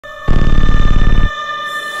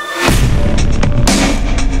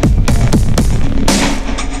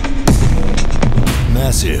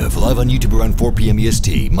Exclusive, live on YouTube around 4 p.m.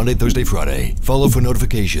 EST, Monday, Thursday, Friday. Follow for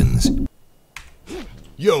notifications.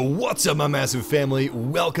 Yo, what's up, my massive family?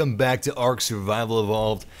 Welcome back to ARK Survival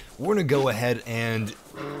Evolved. We're gonna go ahead and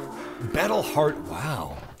battle hard.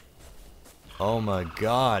 Wow. Oh my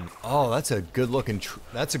God. Oh, that's a good looking.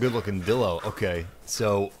 Dillo. Okay,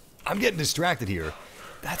 so I'm getting distracted here.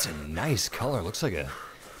 That's a nice color. Looks like an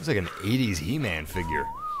 '80s He-Man figure.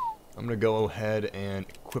 I'm gonna go ahead and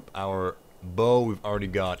equip our bow. We've already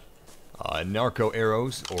got narco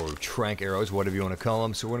arrows or trank arrows, whatever you want to call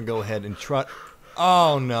them. So we're gonna go ahead and try.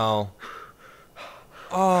 Oh no!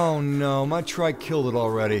 Oh no! My trike killed it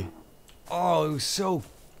already. Oh, it was so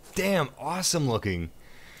damn awesome looking.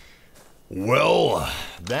 Well,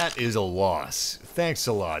 that is a loss. Thanks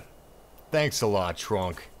a lot. Thanks a lot,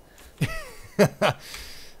 Trunk.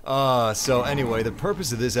 So anyway, the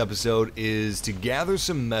purpose of this episode is to gather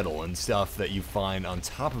some metal and stuff that you find on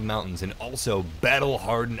top of mountains and also battle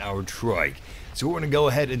harden our trike. So we're gonna go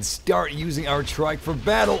ahead and start using our trike for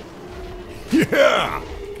battle. Yeah!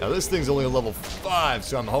 Now this thing's only a level 5,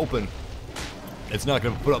 so I'm hoping it's not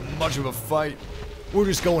gonna put up much of a fight. We're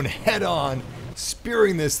just going head on,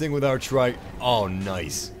 spearing this thing with our trike. Oh,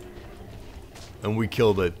 nice. And we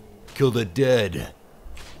killed it. Killed it dead.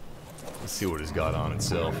 Let's see what it's got on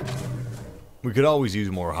itself. We could always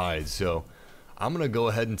use more hides, so I'm gonna go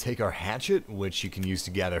ahead and take our hatchet, which you can use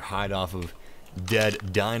to gather hide off of dead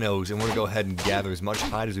dinos, and we're gonna go ahead and gather as much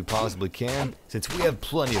hide as we possibly can, since we have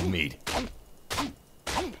plenty of meat.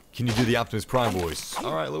 Can you do the Optimus Prime voice?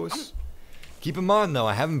 Alright, Lewis. Keep in mind, though,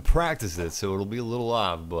 I haven't practiced it, so it'll be a little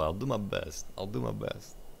off, but I'll do my best. I'll do my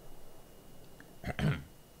best.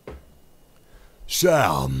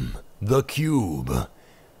 Sam, the Cube.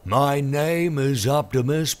 My name is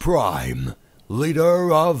Optimus Prime,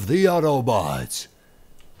 leader of the Autobots.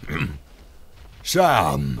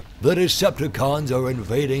 Sam, the Decepticons are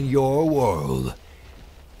invading your world,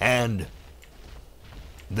 and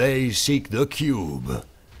they seek the Cube,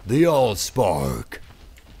 the Allspark.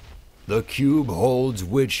 The Cube holds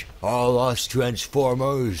which all us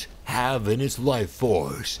Transformers have in its life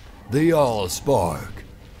force, the Allspark.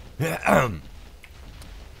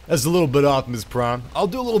 That's a little bit Optimus Prime. I'll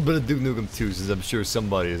do a little bit of Duke Nukem too, since I'm sure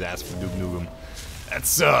somebody has asked for Duke Nukem.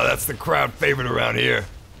 That's the crowd favorite around here.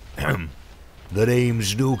 The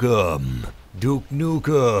name's Nukem. Duke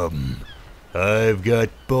Nukem. I've got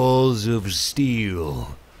balls of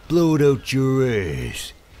steel. Blowed out your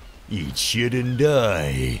ass. Eat shit and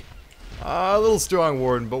die. A little strong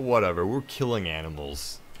word, but whatever. We're killing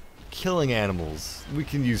animals. Killing animals. We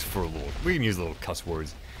can use little cuss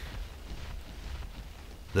words.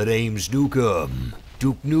 The name's Nukem.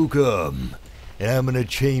 Duke Nukem. And I'm gonna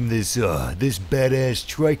chain this badass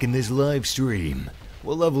trike in this live stream.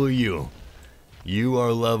 What level are you? You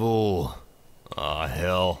are level... Aw,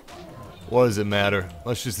 hell. What does it matter?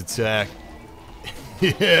 Let's just attack.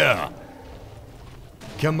 Yeah!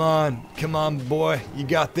 Come on, boy. You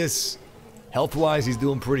got this. Health-wise, he's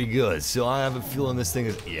doing pretty good, so I have a feeling this thing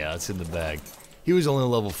is... Yeah, it's in the bag. He was only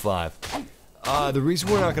level 5. The reason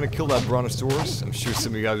we're not gonna kill that Brontosaurus, I'm sure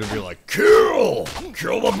some of you guys are gonna be like, Kill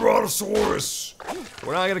the Brontosaurus!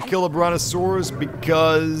 We're not gonna kill the Brontosaurus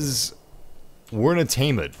because we're gonna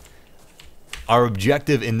tame it. Our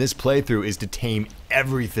objective in this playthrough is to tame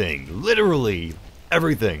everything. Literally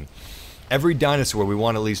everything. Every dinosaur, we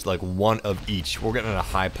want at least like one of each. We're getting in a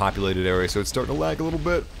high populated area, so it's starting to lag a little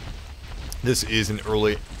bit. This is an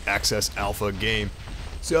early access alpha game,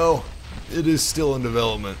 so it is still in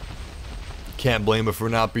development. Can't blame it for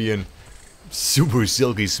not being super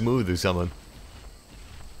silky smooth or something.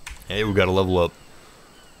 Hey, we got a level up.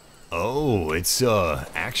 Oh, it's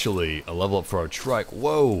actually a level up for our trike.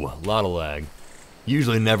 Whoa, a lot of lag.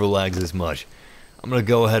 Usually never lags this much. I'm gonna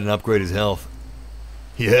go ahead and upgrade his health.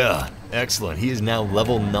 Yeah, excellent. He is now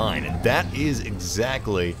level 9, and that is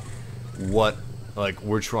exactly what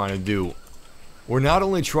we're trying to do. We're not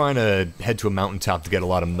only trying to head to a mountaintop to get a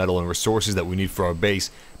lot of metal and resources that we need for our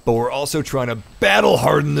base, but we're also trying to battle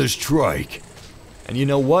harden this trike. And you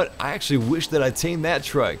know what? I actually wish that I tamed that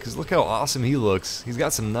trike, because look how awesome he looks. He's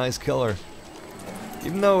got some nice color.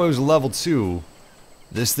 Even though it was level 2,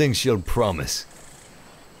 this thing showed promise.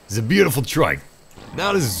 It's a beautiful trike.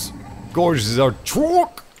 Not as gorgeous as our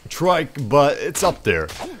trike, but it's up there.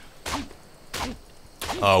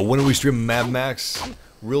 When are we streaming Mad Max?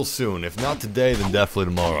 Real soon. If not today, then definitely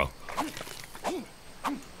tomorrow.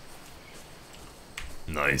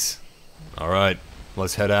 Nice. Alright,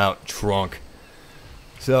 let's head out. Trunk.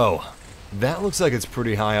 So, that looks like it's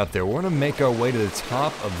pretty high up there. We're gonna make our way to the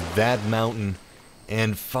top of that mountain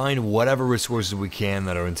and find whatever resources we can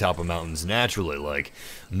that are on top of mountains naturally, like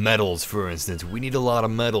metals, for instance. We need a lot of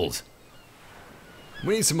metals.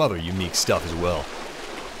 We need some other unique stuff as well.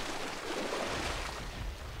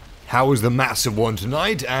 How was the massive one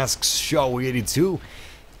tonight? Asks Shaw82.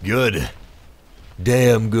 Good.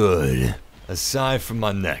 Damn good. Aside from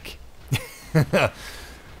my neck.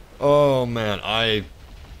 Oh man, I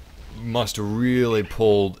must have really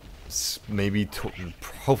pulled, maybe,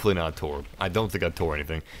 hopefully not tore. I don't think I tore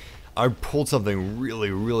anything. I pulled something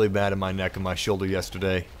really, really bad in my neck and my shoulder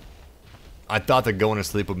yesterday. I thought that going to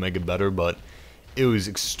sleep would make it better, but it was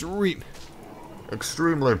extremely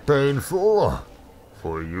painful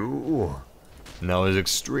for you. No, it was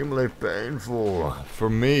extremely painful for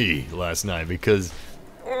me last night because,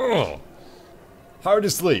 hard to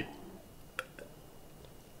sleep.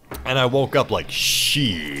 And I woke up like,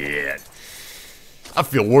 shit. I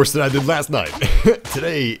feel worse than I did last night.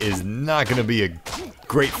 Today is not going to be a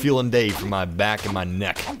great feeling day for my back and my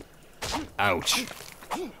neck. Ouch.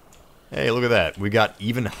 Hey, look at that. We got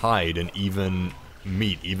even hide and even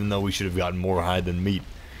meat, even though we should have gotten more hide than meat.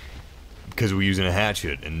 Because we're using a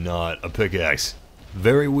hatchet and not a pickaxe.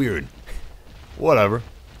 Very weird. Whatever.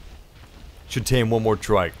 Should tame one more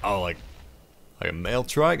trike. Oh, like a male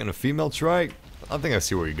trike and a female trike? I think I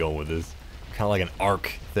see where you're going with this. Kind of like an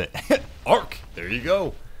ARK thing. ARK! There you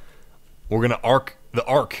go. We're gonna ARK the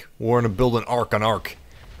ARK. We're gonna build an ARK on ARK.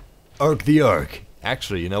 ARK the ARK.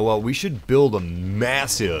 Actually, you know what? We should build a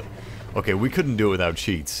massive... Okay, we couldn't do it without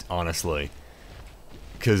cheats, honestly.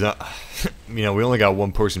 Because, you know, we only got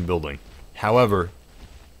one person building. However,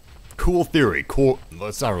 cool theory. Cool... Well,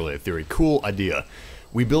 it's not really a theory. Cool idea.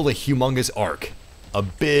 We build a humongous ARK. A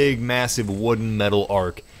big, massive wooden metal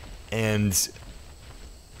ARK. And...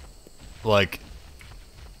 like,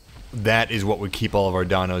 that is what would keep all of our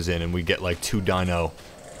dinos in, and we get like 2 dino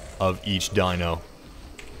of each dino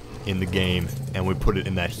in the game, and we put it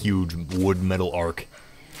in that huge wood metal ARK.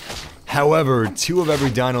 However, 2 of every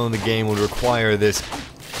dino in the game would require this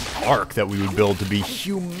ARK that we would build to be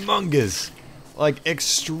humongous, like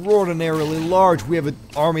extraordinarily large. We have an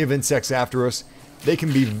army of insects after us. They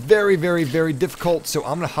can be very, very, very difficult, so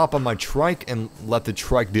I'm gonna hop on my trike and let the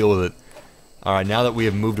trike deal with it. Alright, now that we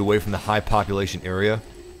have moved away from the high population area,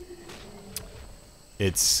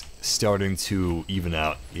 it's starting to even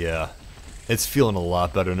out. Yeah, it's feeling a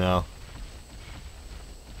lot better now.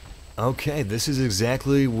 Okay, this is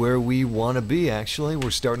exactly where we want to be, actually. We're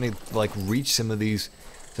starting to, like, reach some of these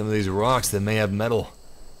rocks that may have metal.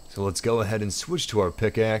 So let's go ahead and switch to our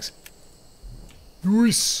pickaxe.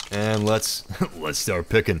 And let's start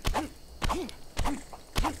picking.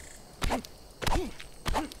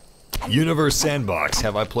 Universe Sandbox.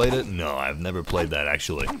 Have I played it? No, I've never played that,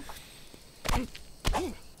 actually.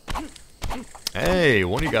 Hey,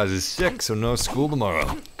 one of you guys is sick, so no school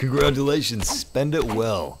tomorrow. Congratulations, spend it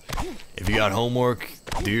well. If you got homework,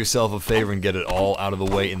 do yourself a favor and get it all out of the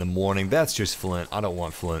way in the morning. That's just flint. I don't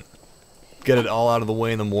want flint. Get it all out of the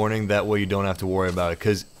way in the morning, that way you don't have to worry about it.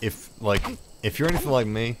 Because if you're anything like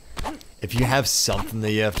me, if you have something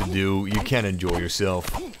that you have to do, you can't enjoy yourself.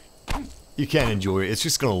 You can't enjoy it. It's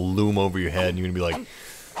just gonna loom over your head, and you're gonna be like,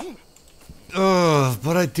 ugh,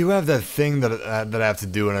 but I do have that thing that I have to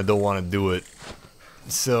do, and I don't want to do it.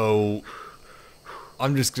 So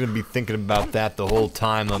I'm just gonna be thinking about that the whole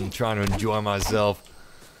time I'm trying to enjoy myself.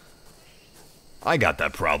 I got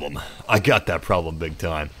that problem. I got that problem big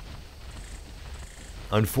time.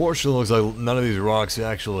 Unfortunately, it looks like none of these rocks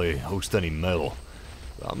actually host any metal.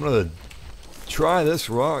 I'm gonna try this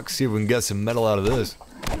rock, see if we can get some metal out of this.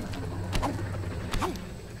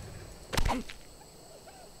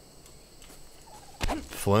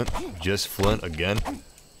 Flint? Just flint again?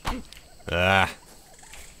 Ah,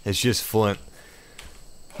 it's just flint.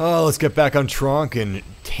 Oh, let's get back on Tronk and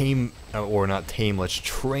tame, or not tame, let's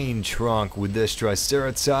train Tronk with this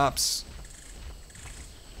Triceratops.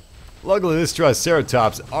 Luckily, this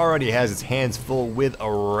Triceratops already has its hands full with a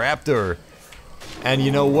raptor. And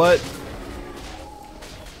you know what?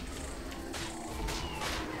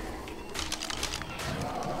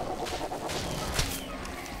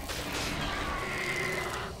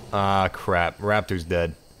 Ah, crap. Raptor's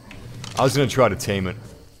dead. I was gonna try to tame it.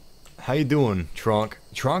 How you doing, Tronk?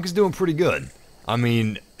 Tronk is doing pretty good. I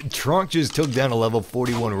mean, Tronk just took down a level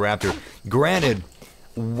 41 raptor. Granted,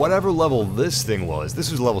 whatever level this thing was,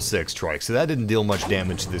 this was level 6 Trike, so that didn't deal much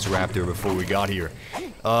damage to this raptor before we got here.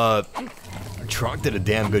 Tronk did a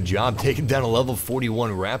damn good job taking down a level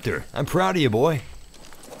 41 raptor. I'm proud of you, boy.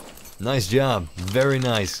 Nice job. Very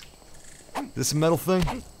nice. This a metal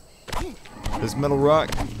thing? This metal rock?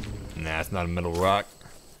 Nah, it's not a metal rock.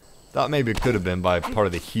 Thought maybe it could have been by part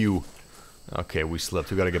of the hue. Okay, we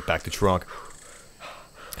slipped. We gotta get back to trunk.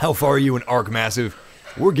 How far are you in ARK Massive?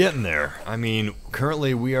 We're getting there. I mean,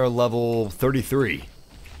 currently we are level 33.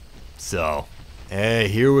 So, hey,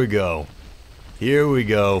 here we go. Here we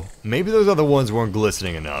go. Maybe those other ones weren't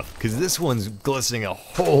glistening enough, because this one's glistening a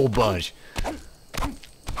whole bunch.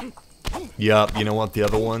 Yup, you know what? The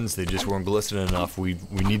other ones, they just weren't glistening enough. We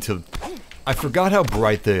need to... I forgot how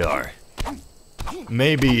bright they are.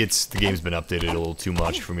 Maybe it's the game's been updated a little too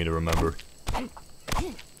much for me to remember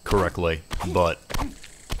correctly, but...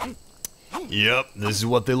 Yep, this is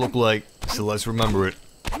what they look like, so let's remember it.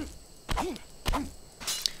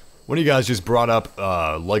 One of you guys just brought up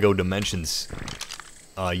LEGO Dimensions.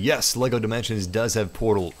 Yes, LEGO Dimensions does have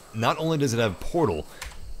Portal. Not only does it have Portal,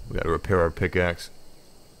 we gotta repair our pickaxe.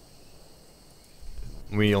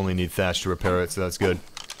 We only need thatch to repair it, so that's good.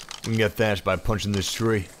 We can get thatch by punching this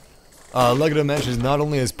tree. LEGO Dimensions not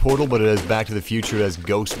only has Portal, but it has Back to the Future, it has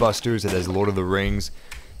Ghostbusters, it has Lord of the Rings,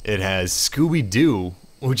 it has Scooby-Doo,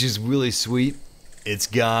 which is really sweet. It's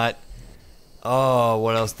got... Oh,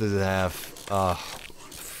 what else does it have?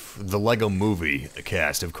 The Lego Movie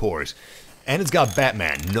cast, of course. And it's got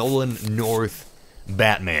Batman. Nolan North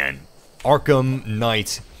Batman. Arkham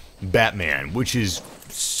Knight Batman, which is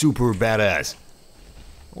super badass.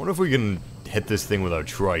 I wonder if we can hit this thing with our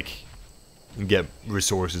trike and get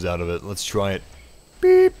resources out of it. Let's try it.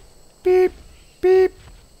 Beep, beep, beep,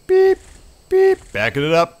 beep, beep. Backing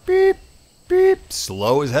it up. Beep, beep.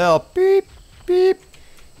 Slow as hell. Beep, beep.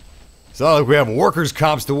 It's not like we have workers'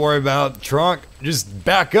 comps to worry about. Trunk, just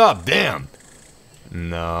back up. Damn.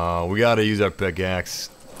 No, we gotta use our pickaxe.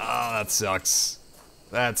 Oh, that sucks.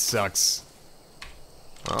 That sucks.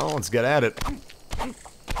 Well, let's get at it.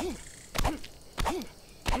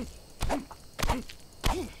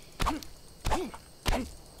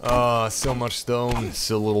 So much stone,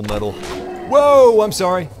 so little metal. Whoa, I'm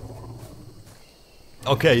sorry.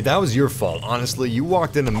 Okay, that was your fault. Honestly, you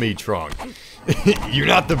walked into me, Trunk. You're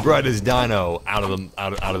not the brightest dino out of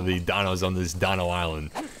the dinos on this dino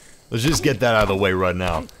island. Let's just get that out of the way right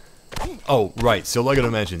now. Oh, right, so LEGO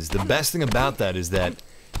Dimensions. The best thing about that is that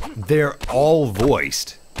they're all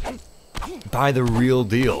voiced by the real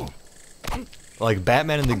deal. Like,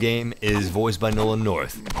 Batman in the game is voiced by Nolan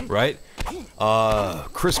North, right?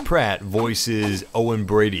 Chris Pratt voices Owen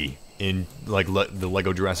Brady in, like, the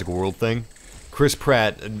Lego Jurassic World thing. Chris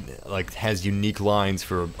Pratt, like, has unique lines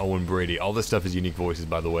for Owen Brady. All this stuff is unique voices,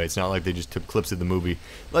 by the way. It's not like they just took clips of the movie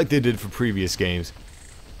like they did for previous games.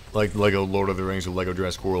 Like Lego Lord of the Rings or Lego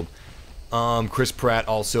Jurassic World. Chris Pratt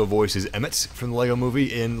also voices Emmett from the Lego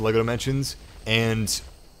Movie in LEGO Dimensions. And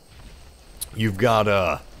you've got,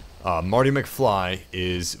 Marty McFly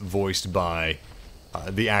is voiced by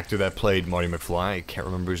the actor that played Marty McFly. I can't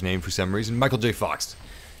remember his name for some reason. Michael J. Fox.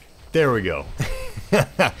 There we go.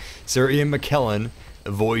 Sir Ian McKellen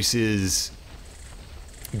voices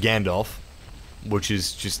Gandalf, which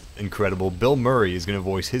is just incredible. Bill Murray is going to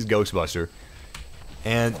voice his Ghostbuster.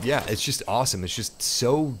 And yeah, it's just awesome. It's just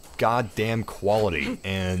so goddamn quality,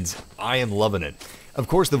 and I am loving it. Of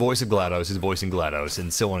course, the voice of GLaDOS is voicing GLaDOS,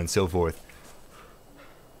 and so on and so forth.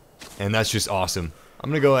 And that's just awesome. I'm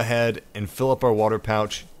gonna go ahead and fill up our water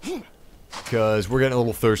pouch, because we're getting a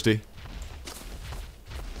little thirsty.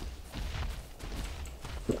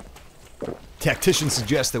 Tactician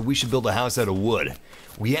suggests that we should build a house out of wood.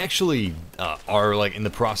 We actually are like in the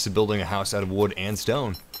process of building a house out of wood and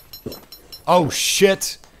stone. Oh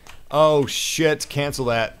shit! Oh shit! Cancel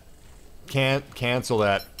that. Can't cancel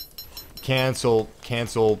that. Cancel.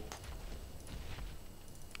 Cancel.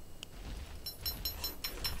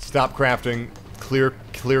 Stop crafting. Clear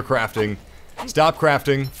crafting. Stop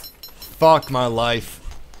crafting. Fuck my life.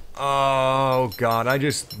 Oh god, I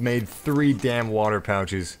just made 3 damn water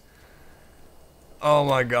pouches. Oh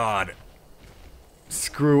my god.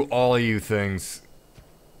 Screw all of you things.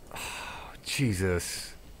 Oh,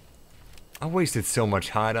 Jesus. I wasted so much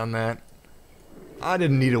hide on that. I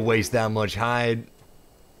didn't need to waste that much hide.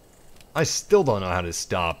 I still don't know how to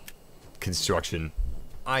stop construction.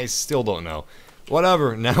 I still don't know.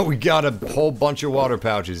 Whatever, now we got a whole bunch of water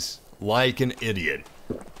pouches. Like an idiot.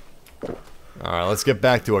 Alright, let's get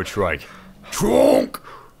back to our trike. Trunk!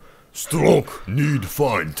 Strunk, need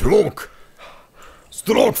find trunk.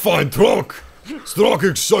 Strunk, find trunk. Strunk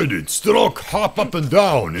excited. Strunk, hop up and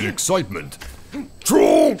down in excitement.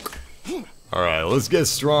 Trunk! Alright, let's get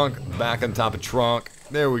Strunk back on top of Trunk.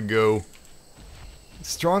 There we go.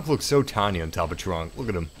 Strunk looks so tiny on top of Trunk. Look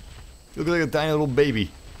at him. He looks like a tiny little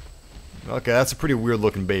baby. Okay, that's a pretty weird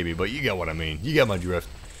looking baby, but you get what I mean. You get my drift.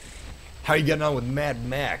 How you getting on with Mad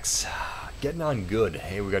Max? Getting on good.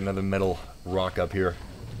 Hey, we got another metal rock up here.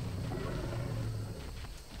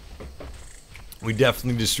 We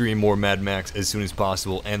definitely need to stream more Mad Max as soon as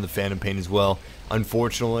possible, and the Phantom Pain as well.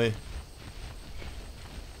 Unfortunately,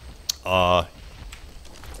 I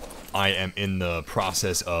am in the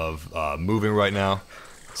process of moving right now,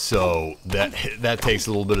 so that takes a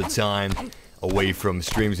little bit of time away from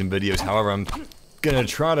streams and videos. However, I'm gonna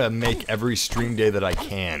try to make every stream day that I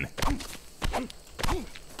can,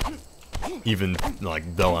 even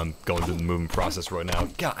like though I'm going through the moving process right now.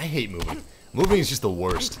 God, I hate moving. Moving is just the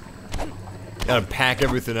worst. Gotta pack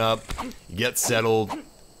everything up, get settled,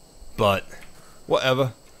 but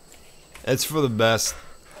whatever. It's for the best.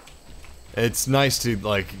 It's nice to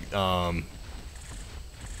like go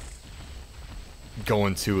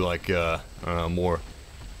into like I don't know, more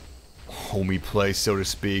homey place, so to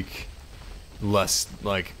speak, less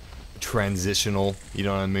like transitional, you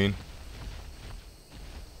know what I mean?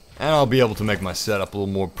 And I'll be able to make my setup a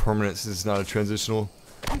little more permanent since it's not a transitional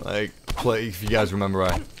like play. If you guys remember,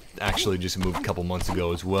 I actually just moved a couple months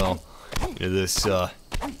ago as well into this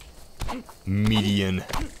median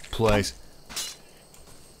place.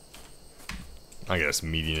 I guess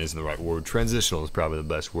median isn't the right word. Transitional is probably the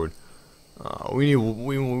best word. We need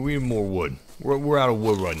more wood. We're out of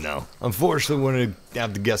wood right now. Unfortunately, we're gonna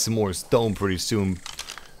have to get some more stone pretty soon.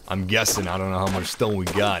 I'm guessing. I don't know how much stone we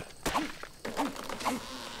got.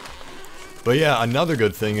 But yeah, another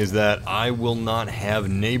good thing is that I will not have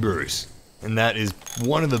neighbors, and that is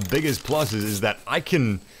one of the biggest pluses. Is that I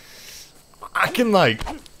can like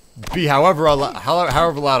be however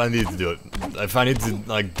loud I need to do it. If I need to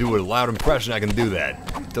like do a loud impression, I can do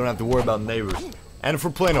that. Don't have to worry about neighbors. And if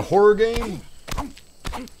we're playing a horror game, I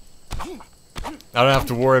don't have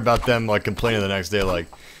to worry about them like complaining the next day like,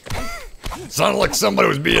 sounded like somebody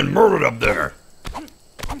was being murdered up there.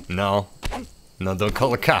 No, don't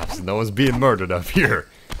call the cops. No one's being murdered up here,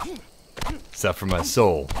 except for my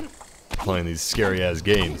soul playing these scary ass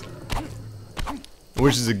games.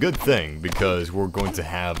 Which is a good thing, because we're going to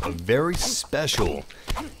have a very special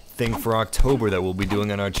thing for October that we'll be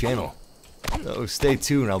doing on our channel. So stay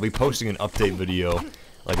tuned. I'll be posting an update video,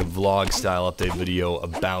 like a vlog style update video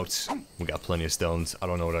about, we got plenty of stones, I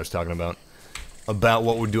don't know what I was talking about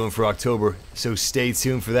what we're doing for October. So stay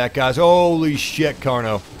tuned for that, guys. Holy shit,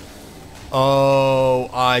 Carno. Oh,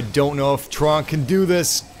 I don't know if Tron can do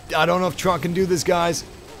this. I don't know if Tron can do this, guys.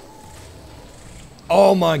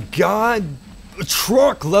 Oh my god. A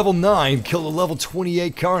truck level 9 killed a level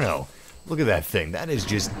 28 Carno. Look at that thing. That is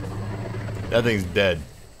just... that thing's dead.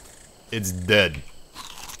 It's dead.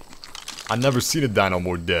 I've never seen a dino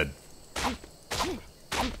more dead.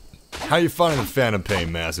 How you finding the Phantom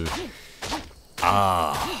Pain, Massive?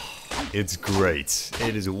 Ah, it's great.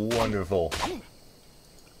 It is wonderful.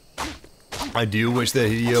 I do wish that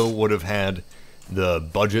Hideo would have had the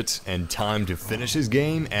budget and time to finish his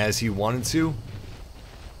game as he wanted to.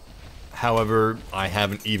 However,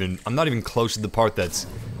 I'm not even close to the part that's,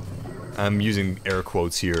 I'm using air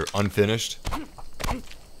quotes here, unfinished.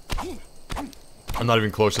 I'm not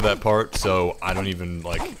even close to that part, so I don't even,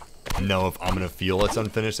 like, know if I'm gonna feel it's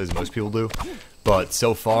unfinished, as most people do. But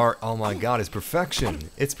so far, oh my god, it's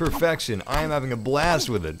perfection. It's perfection. I am having a blast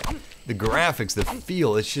with it. The graphics, the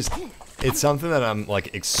feel, it's just, it's something that I'm,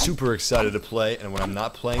 like, super excited to play, and when I'm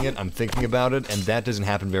not playing it, I'm thinking about it, and that doesn't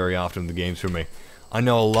happen very often in the games for me. I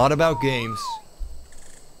know a lot about games.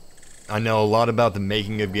 I know a lot about the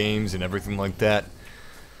making of games and everything like that.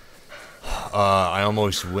 I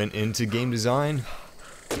almost went into game design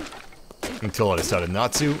until I decided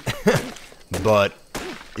not to. But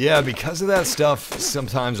yeah, because of that stuff,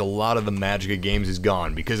 sometimes a lot of the magic of games is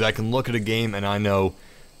gone. Because I can look at a game and I know,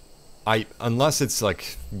 unless it's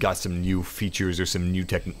like got some new features or some new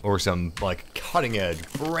some like cutting edge,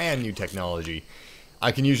 brand new technology,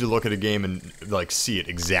 I can usually look at a game and like see it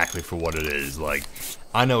exactly for what it is. Like,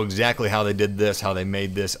 I know exactly how they did this, how they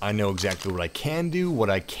made this. I know exactly what I can do, what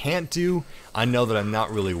I can't do. I know that I'm not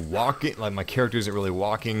really walking, like my character isn't really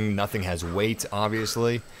walking. Nothing has weight,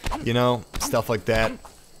 obviously. You know, stuff like that.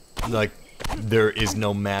 Like, there is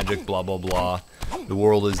no magic, blah, blah, blah. The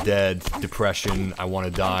world is dead, depression, I want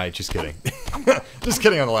to die. Just kidding. Just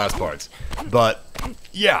kidding on the last parts. But,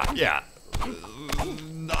 yeah.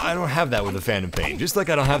 I don't have that with the Phantom Pain, just like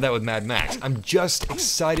I don't have that with Mad Max. I'm just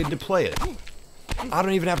excited to play it. I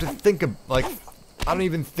don't even have to think of, like, I don't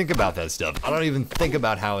even think about that stuff. I don't even think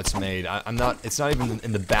about how it's made. It's not even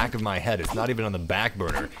in the back of my head. It's not even on the back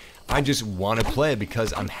burner. I just want to play it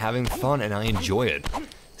because I'm having fun and I enjoy it.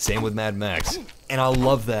 Same with Mad Max. And I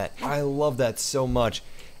love that. I love that so much.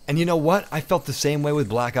 And you know what? I felt the same way with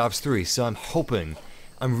Black Ops 3, so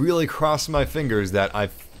I'm really crossing my fingers that I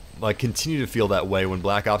continue to feel that way when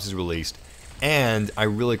Black Ops is released, and I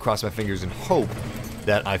really cross my fingers and hope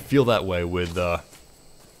that I feel that way with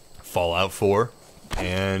Fallout 4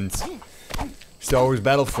 and Star Wars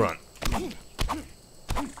Battlefront.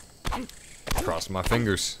 Cross my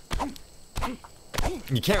fingers.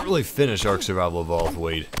 You can't really finish ARK Survival Evolved,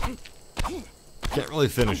 Wade. Can't really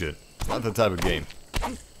finish it. It's not that type of game.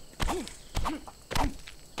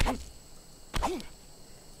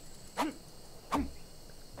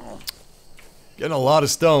 Getting a lot of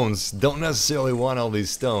stones. Don't necessarily want all these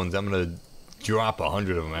stones. I'm gonna drop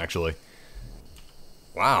 100 of them, actually.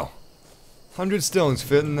 Wow. 100 stones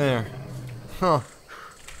fit in there. Huh.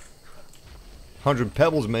 100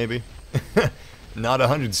 pebbles, maybe. Not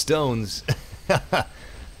 100 stones. Let's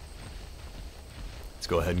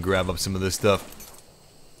go ahead and grab up some of this stuff.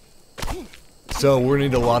 So, we're gonna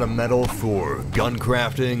need a lot of metal for gun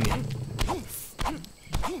crafting,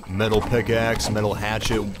 metal pickaxe, metal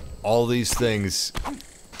hatchet, all these things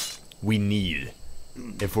we need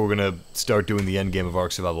if we're gonna start doing the end game of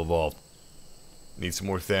ARK Survival Evolved. Need some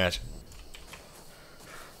more thatch.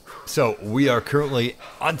 So, we are currently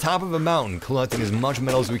on top of a mountain collecting as much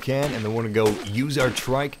metal as we can, and then we're gonna go use our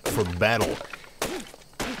trike for battle.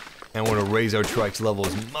 And we're gonna raise our trike's level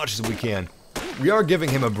as much as we can. We are giving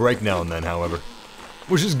him a break now and then, however,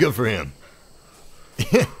 which is good for him.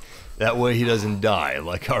 That way he doesn't die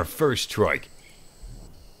like our first trike.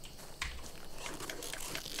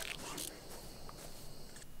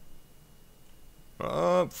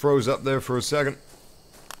 Froze up there for a second.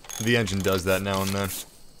 The engine does that now and then.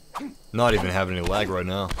 Not even having any lag right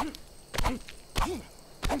now.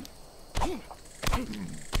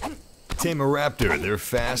 Tame a raptor. They're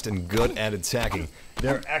fast and good at attacking.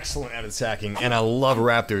 They're excellent at attacking, and I love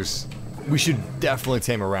raptors. We should definitely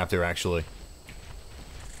tame a raptor, actually.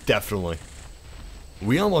 Definitely.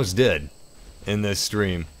 We almost did in this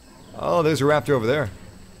stream. Oh, there's a raptor over there.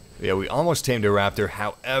 Yeah, we almost tamed a raptor.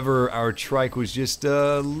 However, our trike was just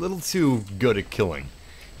a little too good at killing.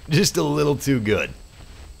 Just a little too good.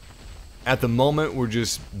 At the moment, we're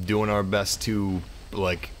just doing our best to,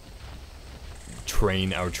 like,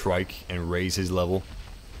 train our trike and raise his level.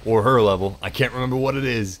 Or her level. I can't remember what it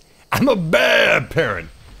is. I'm a bad parent.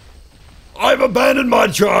 I've abandoned my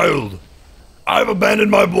child. I've abandoned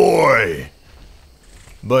my boy.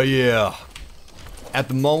 But yeah. At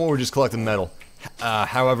the moment, we're just collecting metal.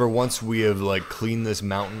 However, once we have, like, cleaned this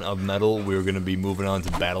mountain of metal, we're going to be moving on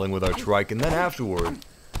to battling with our trike. And then afterward,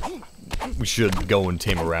 we should go and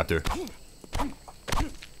tame a raptor.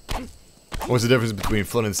 What's the difference between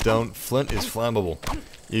flint and stone? Flint is flammable.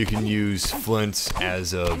 You can use flint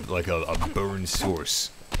as a burn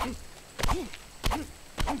source.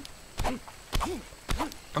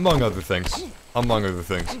 Among other things. Among other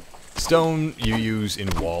things. Stone you use in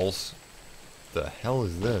walls. The hell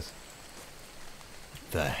is this?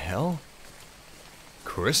 The hell?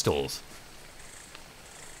 Crystals?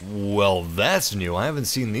 Well, that's new. I haven't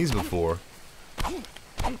seen these before.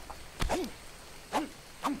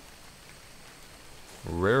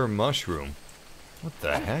 Rare mushroom. What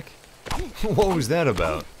the heck? What was that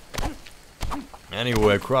about?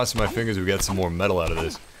 Anyway, crossing my fingers we got some more metal out of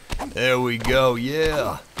this. There we go,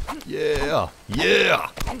 yeah! Yeah! Yeah!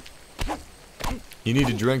 You need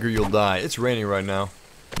a drink or you'll die. It's raining right now.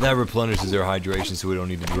 That replenishes our hydration so we don't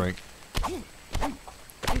need to drink.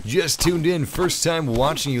 Just tuned in, first time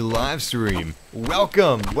watching you live stream.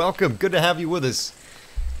 Welcome, welcome, good to have you with us.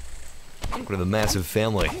 Welcome to the massive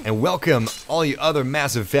family. And welcome all you other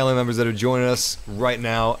massive family members that are joining us right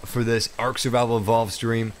now for this ARK Survival Evolved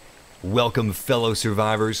stream. Welcome, fellow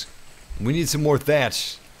survivors. We need some more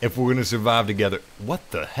thatch if we're gonna survive together. What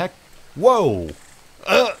the heck? Whoa!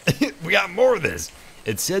 We got more of this.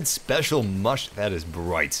 It said special mush. That is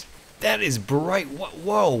bright. That is bright.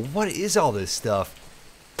 Whoa, what is all this stuff?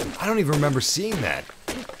 I don't even remember seeing that.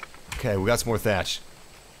 Okay, we got some more thatch.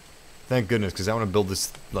 Thank goodness, because I want to build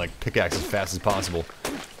this, like, pickaxe as fast as possible.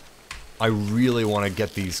 I really want to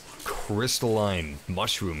get these crystalline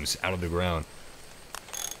mushrooms out of the ground.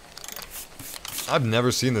 I've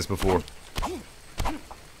never seen this before.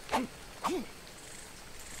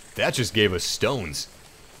 That just gave us stones.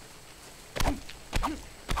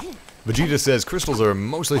 Vegeta says crystals are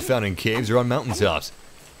mostly found in caves or on mountaintops.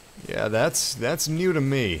 Yeah, that's new to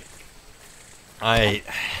me. I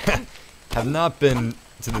have not been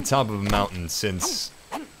to the top of a mountain since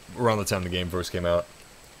around the time the game first came out.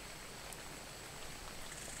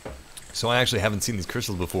 So I actually haven't seen these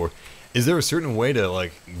crystals before. Is there a certain way to,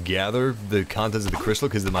 like, gather the contents of the crystal?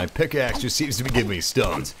 Because my pickaxe just seems to be giving me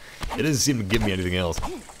stones. It doesn't seem to give me anything else.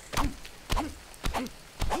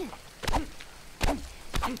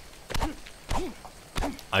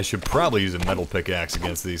 I should probably use a metal pickaxe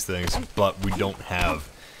against these things, but we don't have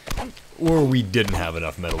Or we didn't have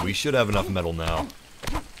enough metal. We should have enough metal now.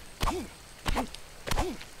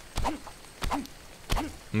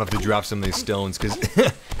 I'm gonna have to drop some of these stones, because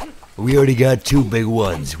we already got 2 big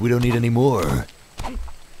ones. We don't need any more.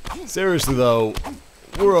 Seriously, though,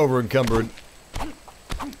 we're over encumbered.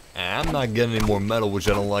 I'm not getting any more metal, which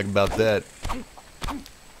I don't like about that.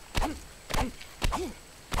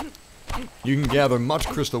 You can gather much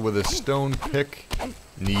crystal with a stone pick.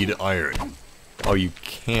 Need iron. Oh, you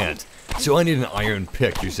can't. So I need an iron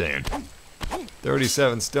pick, you're saying.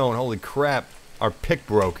 37 stone, holy crap. Our pick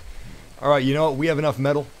broke. Alright, you know what? We have enough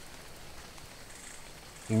metal.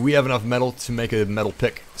 We have enough metal to make a metal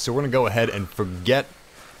pick. So we're going to go ahead and forget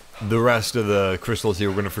the rest of the crystals here.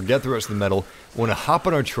 We're going to forget the rest of the metal. We're going to hop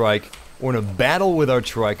on our trike. We're going to battle with our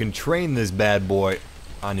trike and train this bad boy.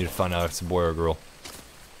 I need to find out if it's a boy or a girl.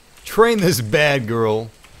 Train this bad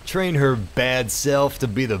girl. Train her bad self to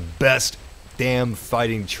be the best damn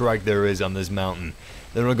fighting trike there is on this mountain.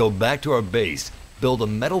 Then we'll go back to our base, build a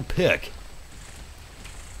metal pick,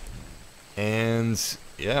 and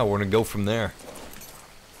yeah, we're gonna go from there.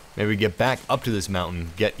 Maybe get back up to this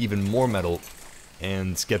mountain, get even more metal,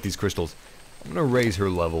 and get these crystals. I'm gonna raise her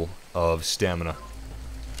level of stamina.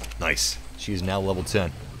 Nice. She is now level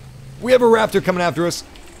 10. We have a raptor coming after us.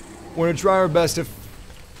 We're gonna try our best to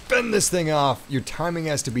fend this thing off. Your timing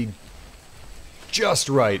has to be just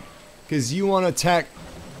right, because you want to attack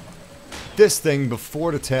this thing before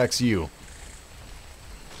it attacks you.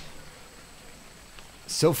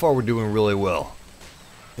 So far we're doing really well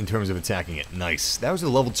in terms of attacking it. Nice. That was a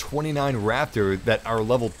level 29 raptor that our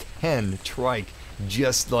level 10 trike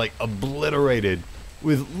just like obliterated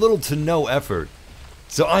with little to no effort.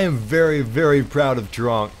 So I am very, very proud of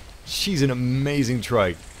Tronk. She's an amazing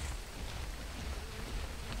trike.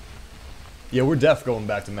 Yeah, we're def going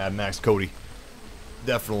back to Mad Max Cody.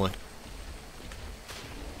 Definitely.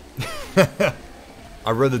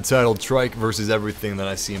 I read the title, Trike versus everything, that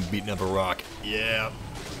I see him beating up a rock. Yeah.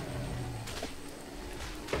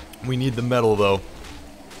 We need the metal, though.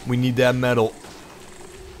 We need that metal.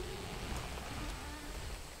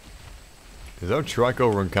 Is our Trike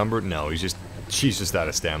over encumbered? No, she's just out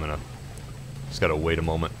of stamina. Just gotta wait a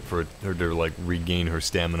moment for her to, like, regain her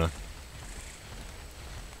stamina.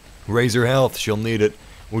 Raise her health, she'll need it.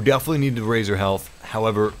 We definitely need to raise her health.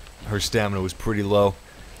 However, her stamina was pretty low.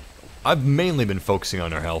 I've mainly been focusing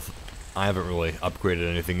on her health. I haven't really upgraded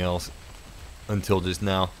anything else until just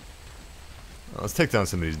now. Let's take down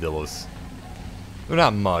some of these dillos. They're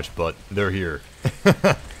not much, but they're here.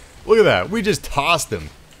 Look at that. We just tossed them.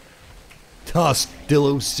 Tossed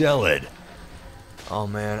dillo salad. Oh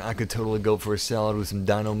man, I could totally go for a salad with some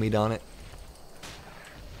dino meat on it.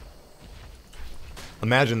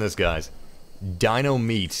 Imagine this, guys. Dino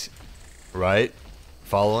meat, right?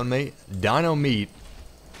 Following me? Dino meat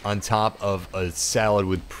on top of a salad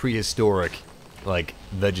with prehistoric, like,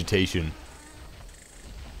 vegetation.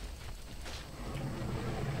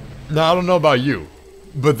 Now, I don't know about you,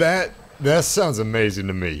 but that sounds amazing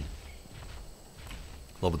to me.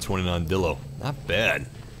 Level 29 Dillo. Not bad.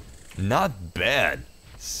 Not bad.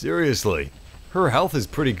 Seriously. Her health is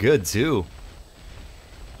pretty good, too.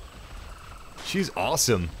 She's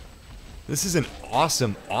awesome. This is an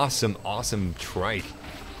awesome, awesome, awesome trike.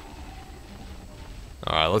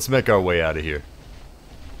 Alright, let's make our way out of here.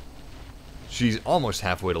 She's almost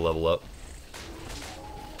halfway to level up.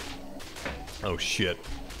 Oh, shit.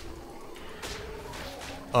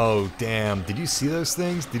 Oh, damn. Did you see those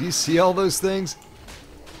things? Did you see all those things?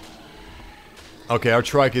 Okay, our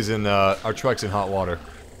trike is in, our trike's in hot water.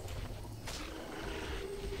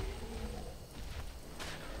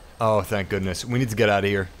 Oh, thank goodness. We need to get out of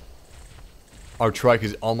here. Our trike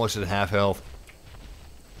is almost at half health.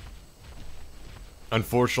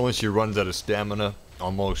 Unfortunately, she runs out of stamina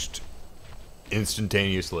almost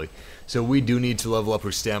instantaneously. So we do need to level up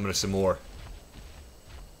her stamina some more.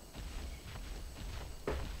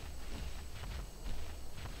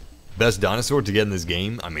 Best dinosaur to get in this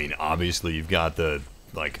game? I mean, obviously you've got the,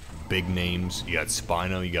 like, big names. You got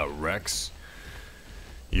Spino, you got Rex.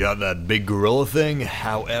 You got that big gorilla thing.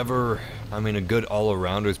 However, I mean, a good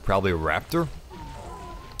all-arounder is probably a raptor.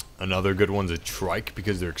 Another good one's a trike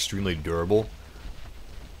because they're extremely durable.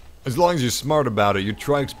 As long as you're smart about it, your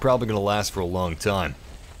trike's probably going to last for a long time.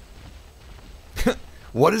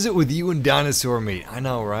 What is it with you and dinosaur meat? I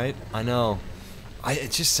know, right? I know.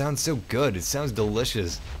 It just sounds so good. It sounds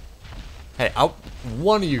delicious. Hey,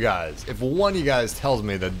 one of you guys, if one of you guys tells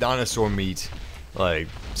me that dinosaur meat, like,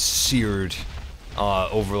 seared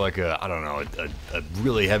over like a, I don't know, a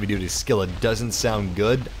really heavy-duty skillet doesn't sound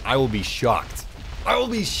good, I will be shocked. I will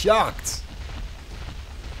be shocked.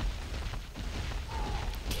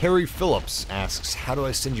 Terry Phillips asks, how do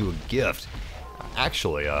I send you a gift?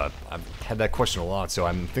 Actually, I've had that question a lot, so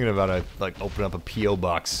I'm thinking about like opening up a P.O.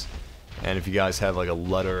 box. And if you guys have like a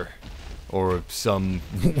letter or some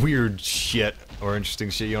weird shit or interesting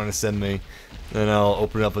shit you want to send me, then I'll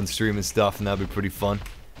open it up on stream and stuff, and that'd be pretty fun.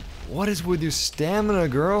 What is with your stamina,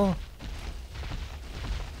 girl?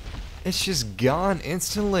 It's just gone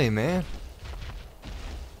instantly, man.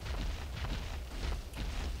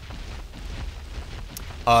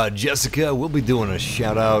 Jessica, we'll be doing a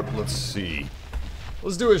shout out. Let's see.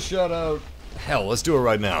 Let's do a shout out. Hell, let's do it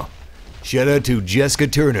right now. Shout out to Jessica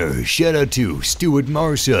Turner. Shout out to Stuart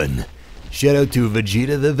Marson. Shout out to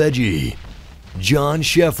Vegeta the Veggie. John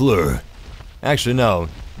Scheffler. Actually, no.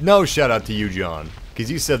 No shout out to you, John. Because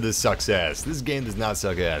you said this sucks ass. This game does not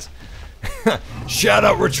suck ass. Shout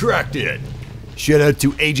out Retracted. Shout out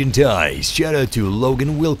to Agent Eyes. Shout out to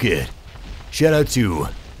Logan Wilkett. Shout out to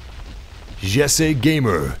Jesse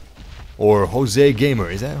Gamer. Or Jose Gamer.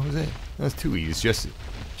 Is that Jose? That's two E's.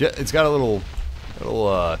 It's got a little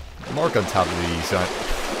mark on top of the E sign.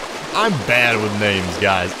 I'm bad with names,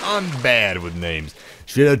 guys. I'm bad with names.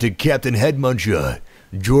 Shout out to Captain Headmuncher.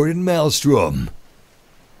 Jordan Malmstrom.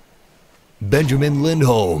 Benjamin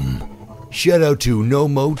Lindholm. Shout out to No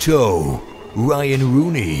Moto. Ryan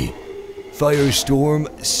Rooney. Firestorm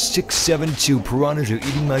 672 Piranhas are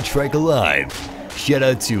eating my trike alive. Shout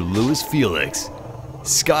out to Louis Felix.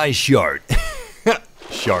 Sky Shart.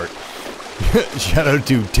 Shart. Shout out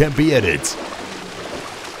to Tempe Edits.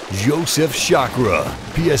 Joseph Chakra.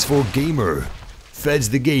 PS4 Gamer. Feds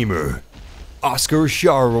the Gamer. Oscar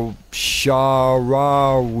Sharawi.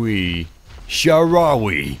 Shout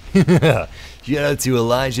out to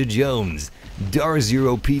Elijah Jones.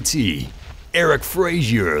 Darzero PT. Eric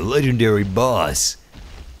Frazier, Legendary Boss.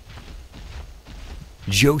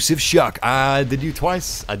 Joseph Shuck. I did you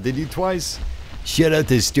twice. I did you twice. Shout out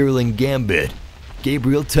to Sterling Gambit.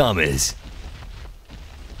 Gabriel Thomas.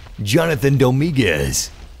 Jonathan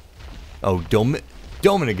Dominguez. Oh,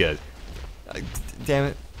 Dominguez. Damn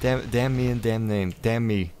it. Damn me and damn name. Damn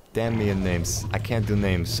me and names. I can't do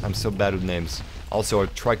names. I'm so bad with names. Also, our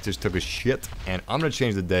trike just took a shit, and I'm gonna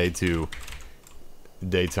change the day to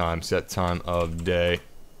daytime. Set time of day.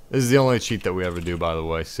 This is the only cheat that we ever do, by the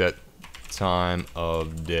way. Set time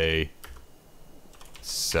of day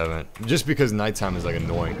 7. Just because nighttime is like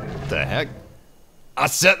annoying. What the heck? I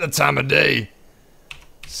set the time of day.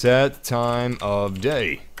 Set time of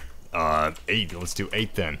day. 8. Let's do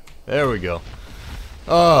 8 then. There we go.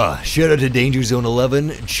 Shout out to Danger Zone 11,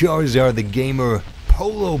 Charizard the Gamer,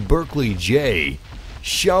 Polo Berkeley J,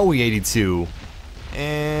 Shawi82,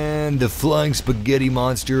 and the Flying Spaghetti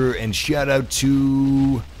Monster, and shout out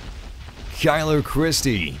to Kyler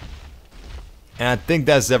Christie. And I think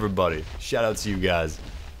that's everybody. Shout out to you guys.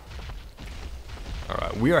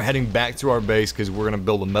 Alright, we are heading back to our base because we're going to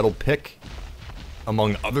build a metal pick,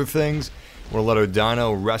 among other things. We're going to let our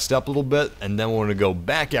dino rest up a little bit, and then we're going to go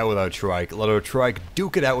back out with our trike, let our trike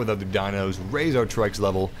duke it out with other dinos, raise our trike's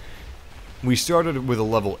level. We started with a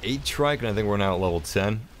level 8 trike, and I think we're now at level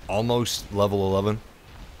 10, almost level 11.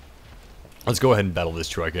 Let's go ahead and battle this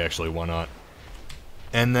trike, actually, why not?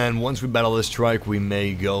 And then once we battle this trike, we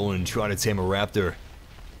may go and try to tame a raptor.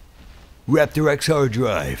 Raptor X hard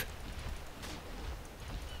drive.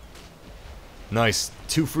 Nice.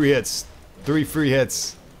 2 free hits. 3 free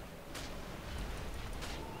hits.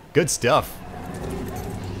 Good stuff.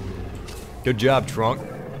 Good job, Trunk.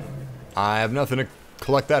 I have nothing to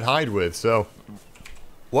collect that hide with, so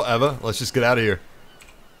whatever. Let's just get out of here.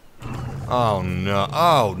 Oh no.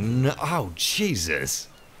 Oh no. Oh Jesus.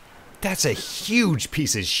 That's a huge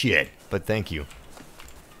piece of shit. But thank you.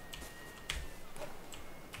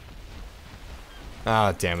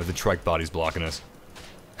 Ah, damn it. The trike body's blocking us.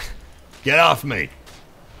 Get off me.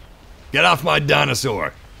 Get off my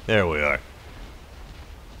dinosaur. There we are.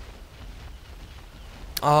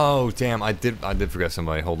 Oh, damn, I did forget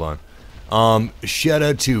somebody. Hold on. Shout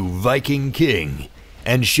out to Viking King.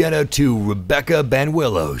 And shout out to Rebecca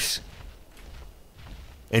Banuelos.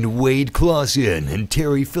 And Wade Clausen and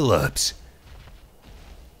Terry Phillips.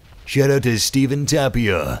 Shout out to Steven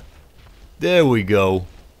Tapia. There we go.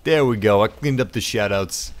 There we go. I cleaned up the shout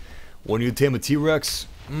outs. When you tame a T-Rex,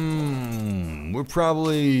 we're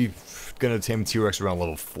probably gonna tame a T-Rex around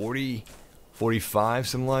level 40, 45,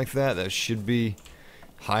 something like that. That should be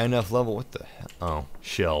high enough level. What the hell? Oh,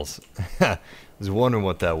 shells. I was wondering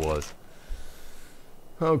what that was.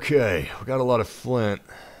 Okay, we got a lot of flint.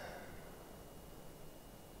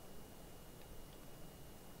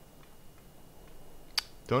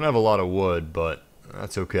 Don't have a lot of wood, but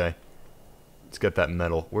that's okay. Let's get that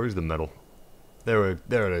metal. Where's the metal? There it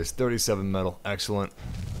is. 37 metal. Excellent.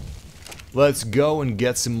 Let's go and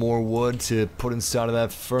get some more wood to put inside of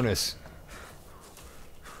that furnace.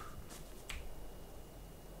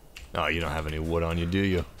 Oh, you don't have any wood on you, do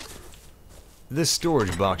you? This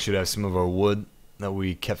storage box should have some of our wood that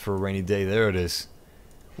we kept for a rainy day. There it is.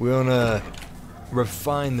 We want to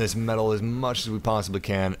refine this metal as much as we possibly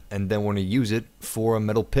can, and then we're going to use it for a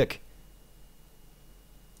metal pick.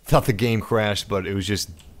 Thought the game crashed, but it was just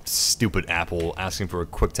stupid Apple asking for a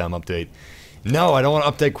QuickTime update. No, I don't want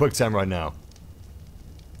to update QuickTime right now.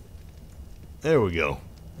 There we go.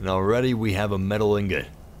 And already we have a metal ingot.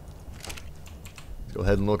 Let's go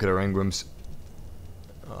ahead and look at our engrams.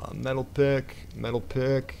 Metal pick, metal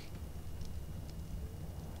pick.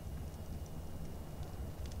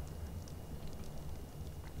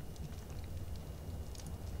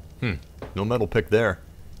 No metal pick there.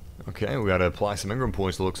 Okay, we gotta apply some engram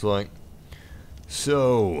points, it looks like.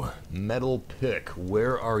 So, metal pick,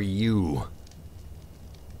 where are you?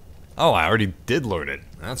 Oh, I already did learn it.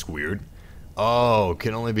 That's weird. Oh,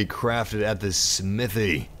 can only be crafted at the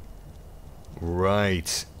smithy.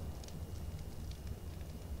 Right.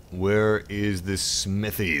 Where is the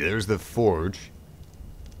smithy? There's the forge.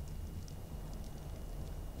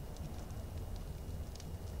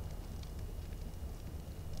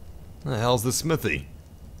 Where the hell's the smithy?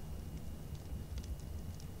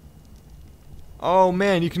 Oh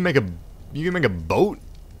man, you can make a boat?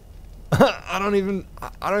 I don't even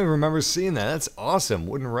remember seeing that. That's awesome.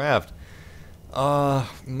 Wooden raft.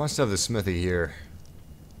 Must have the smithy here.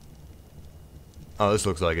 Oh, this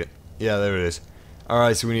looks like it. Yeah, there it is.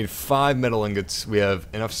 Alright, so we need 5 metal ingots. We have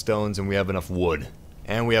enough stones and we have enough wood.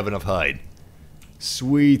 And we have enough hide.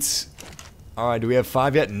 Sweet. Alright, do we have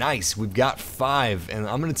 5 yet? Nice, we've got 5. And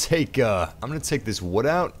I'm gonna take this wood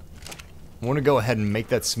out. I wanna go ahead and make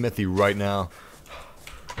that smithy right now.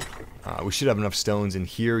 We should have enough stones in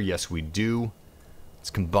here. Yes, we do. Let's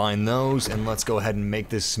combine those and let's go ahead and make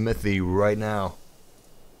this smithy right now.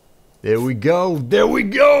 There we go. There we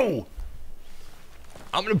go!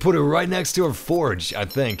 I'm gonna put it right next to our forge, I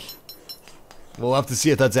think. We'll have to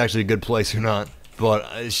see if that's actually a good place or not, but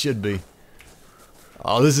it should be.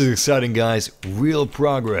 Oh, this is exciting, guys. Real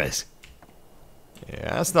progress.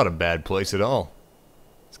 Yeah, that's not a bad place at all.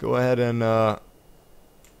 Let's go ahead and,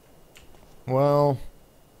 well,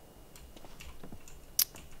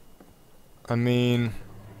 I mean,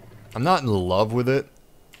 I'm not in love with it,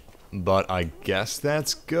 but I guess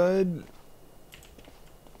that's good.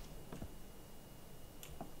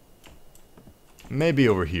 Maybe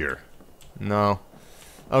over here. No.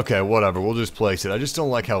 Okay, whatever. We'll just place it. I just don't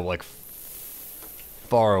like how, like,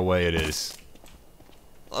 far away it is.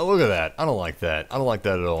 Oh, look at that. I don't like that. I don't like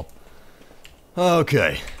that at all.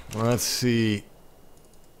 Okay. Let's see.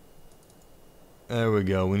 There we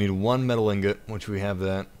go. We need 1 metal ingot, which we have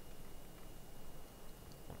that.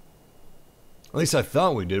 At least I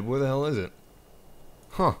thought we did. Where the hell is it?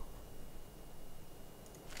 Huh.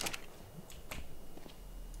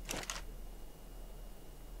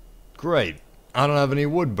 Great. I don't have any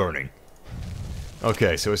wood burning.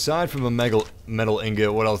 Okay, so aside from a metal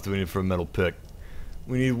ingot, what else do we need for a metal pick?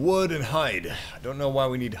 We need wood and hide. I don't know why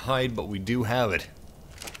we need hide, but we do have it.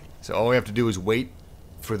 So all we have to do is wait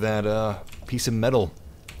for that piece of metal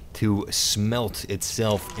to smelt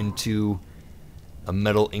itself into a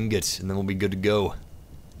metal ingot, and then we'll be good to go.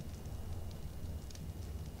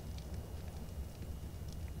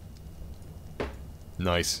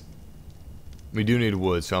 Nice. We do need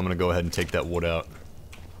wood, so I'm gonna go ahead and take that wood out.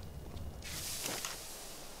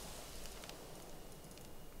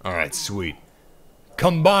 Alright, sweet.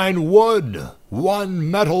 Combine wood, 1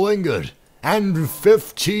 metal ingot, and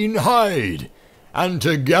 15 hide, and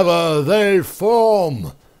together they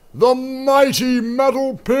form the mighty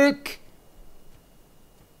metal pick.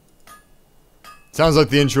 Sounds like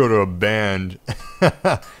the intro to a band.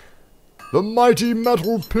 The mighty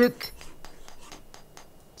metal pick.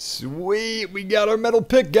 Sweet, we got our metal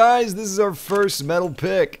pick, guys. This is our first metal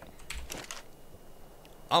pick.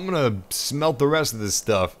 I'm gonna smelt the rest of this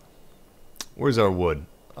stuff. Where's our wood?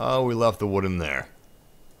 Oh, we left the wood in there.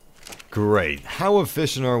 Great. How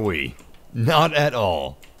efficient are we? Not at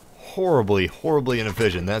all. Horribly, horribly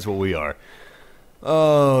inefficient. That's what we are.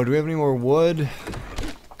 Oh, do we have any more wood?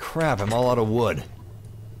 Crap, I'm all out of wood.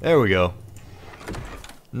 There we go.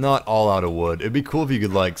 Not all out of wood. It'd be cool if you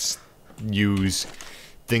could, like, use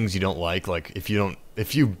things you don't like if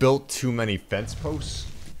you built too many fence posts,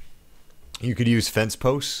 you could use fence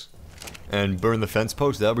posts and burn the fence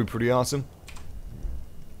posts. That would be pretty awesome.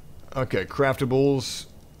 Okay, craftables,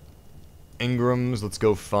 engrams. Let's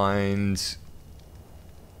go find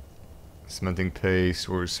cementing paste.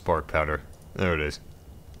 Where's spark powder? There it is.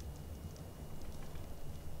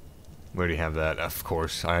 We already have that, of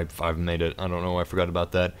course. I've made it. I don't know, I forgot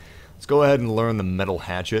about that. Let's go ahead and learn the metal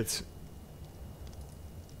hatchet.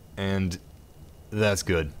 And that's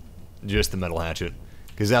good. Just the metal hatchet.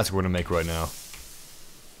 Because that's what we're going to make right now.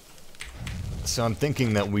 So I'm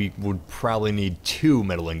thinking that we would probably need 2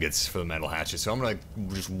 metal ingots for the metal hatchet. So I'm going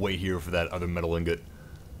to just wait here for that other metal ingot.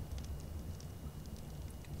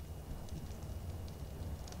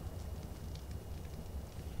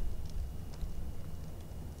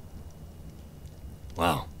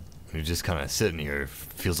 Wow. You're just kind of sitting here.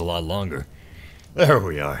 Feels a lot longer. There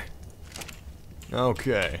we are.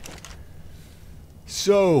 Okay.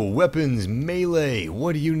 So, weapons, melee,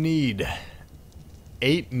 what do you need?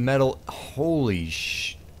 8 metal, holy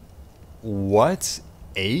what?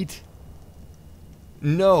 8?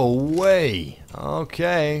 No way.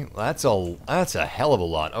 Okay, that's a hell of a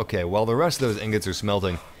lot. Okay, while the rest of those ingots are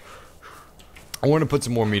smelting, I want to put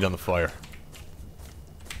some more meat on the fire.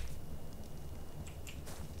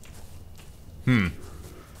 You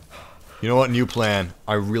know what? New plan.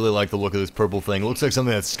 I really like the look of this purple thing. It looks like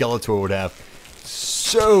something that Skeletor would have.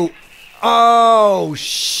 So... Oh,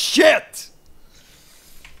 shit!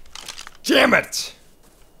 Damn it!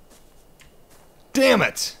 Damn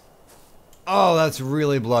it! Oh, that's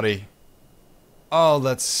really bloody. Oh,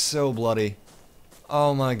 that's so bloody.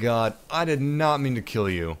 Oh my god. I did not mean to kill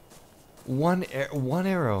you. One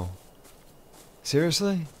arrow.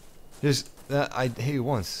 Seriously? Just... I hit you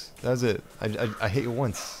once. That's it. I hit you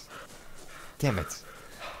once. Damn it.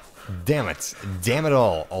 Damn it. Damn it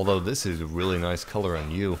all. Although this is a really nice color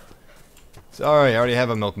on you. Sorry, I already have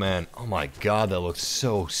a milkman. Oh my god, that looks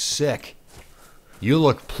so sick. You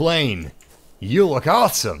look plain. You look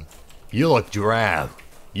awesome. You look drab.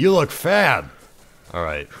 You look fab.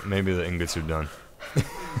 Alright, maybe the ingots are done.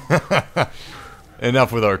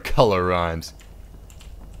 Enough with our color rhymes.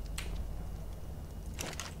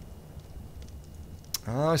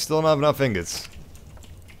 I still don't have enough ingots.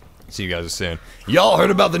 So you guys are saying, y'all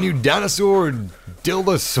heard about the new dinosaur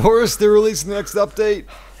Dildosaurus they're releasing the next update?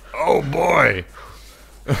 Oh boy!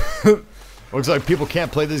 Looks like people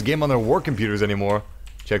can't play this game on their work computers anymore.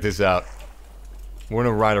 Check this out. We're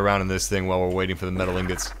gonna ride around in this thing while we're waiting for the metal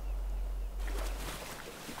ingots.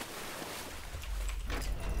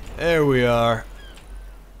 There we are.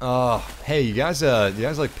 Oh, hey, you guys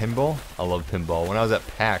like pinball? I love pinball. When I was at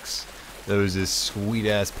PAX, there was this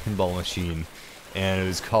sweet-ass pinball machine, and it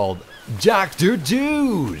was called Dr.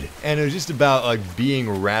 Dude! And it was just about, like,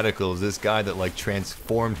 being radical. This guy that, like,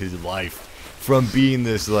 transformed his life from being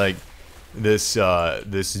this, like, this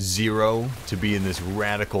zero to being this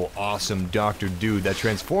radical, awesome Dr. Dude that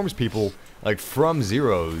transforms people, like, from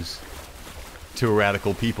zeros to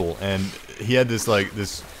radical people. And he had this, like,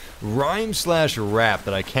 this rhyme/rap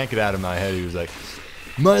that I can't get out of my head. He was like,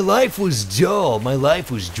 my life was dull, my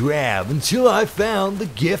life was drab, until I found the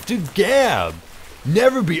gift of gab.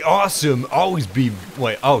 Never be awesome, always be,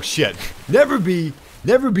 wait, oh shit. Never be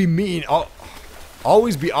mean,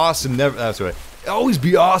 always be awesome, never, that's right. Always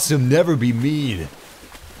be awesome, never be mean.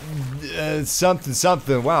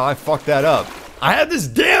 Something, wow, I fucked that up. I had this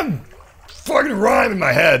damn fucking rhyme in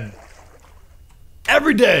my head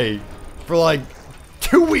every day for like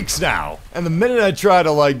 2 weeks now, and the minute I try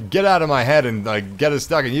to like get out of my head and like get it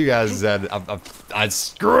stuck in you guys' head, I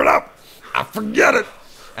screw it up. I forget it,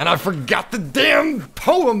 and I forgot the damn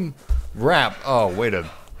poem rap. Oh, way to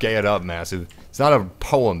gay it up, Massive. It's not a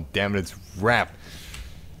poem, damn it. It's rap.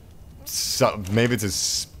 So, maybe it's a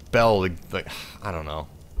spell. Like I don't know.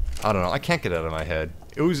 I can't get it out of my head.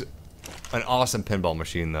 It was an awesome pinball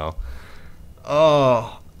machine, though.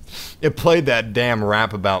 Oh. It played that damn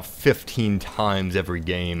rap about 15 times every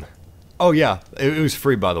game. Oh yeah, it was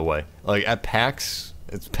free, by the way. Like at PAX,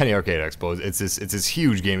 it's Penny Arcade Expo. It's this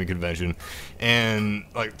huge gaming convention, and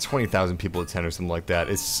like 20,000 people attend or something like that.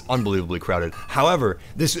 It's unbelievably crowded. However,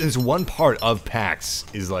 this one part of PAX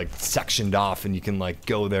is like sectioned off, and you can like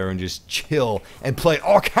go there and just chill and play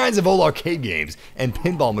all kinds of old arcade games and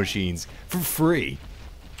pinball machines for free.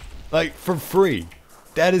 Like for free.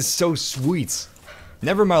 That is so sweet.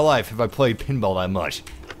 Never in my life have I played pinball that much.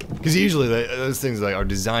 Because usually those things like are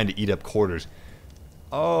designed to eat up quarters.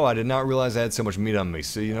 Oh, I did not realize I had so much meat on me.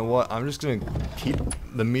 So you know what? I'm just going to keep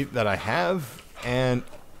the meat that I have. And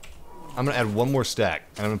I'm going to add one more stack.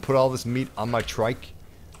 And I'm going to put all this meat on my trike.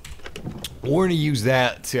 We're going to use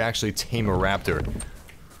that to actually tame a raptor.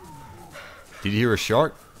 Did you hear a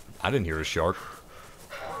shark? I didn't hear a shark.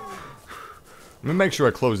 Let me make sure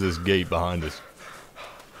I close this gate behind us,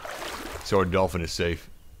 so our dolphin is safe.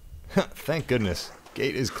 Thank goodness.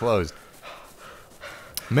 Gate is closed.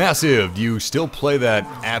 Massive, do you still play that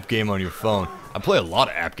app game on your phone? I play a lot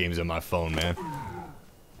of app games on my phone, man.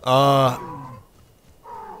 I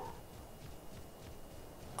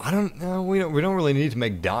don't know. We don't really need to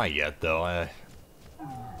make dye yet, though.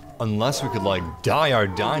 Unless we could like dye our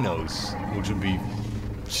dinos, which would be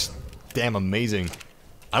just damn amazing.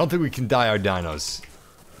 I don't think we can dye our dinos,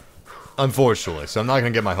 unfortunately. So I'm not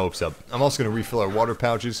gonna get my hopes up. I'm also gonna refill our water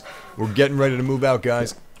pouches. We're getting ready to move out,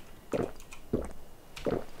 guys.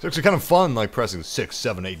 It's actually kind of fun, like pressing 6,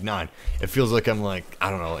 7, 8, 9. It feels like I'm like, I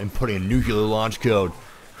don't know, inputting a nuclear launch code.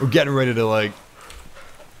 We're getting ready to like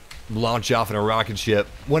launch off in a rocket ship,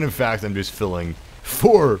 when in fact I'm just filling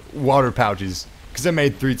 4 water pouches because I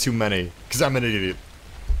made 3 too many because I'm an idiot.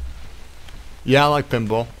 Yeah, I like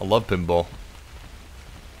pinball. I love pinball.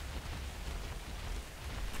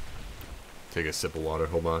 Take a sip of water,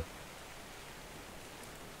 hold on.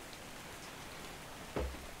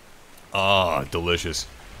 Ah, delicious.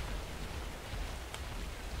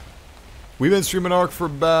 We've been streaming ARK for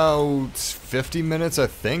about 50 minutes, I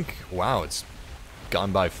think. Wow, it's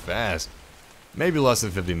gone by fast. Maybe less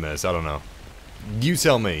than 50 minutes, I don't know. You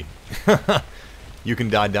tell me. You can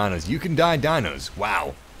dye dinos. You can dye dinos.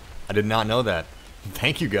 Wow. I did not know that.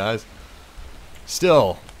 Thank you, guys.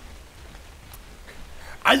 Still.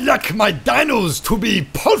 I like my dinos to be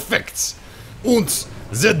perfect. And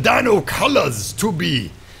the dino colors to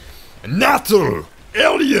be natural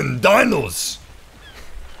alien dinos.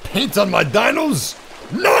 Paint on my dinos?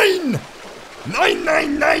 9! 9,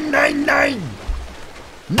 9, 9, 9, 9!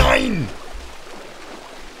 9!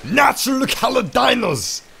 Natural colored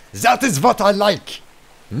dinos! That is what I like!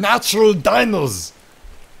 Natural dinos!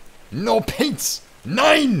 No paints!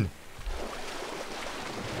 9!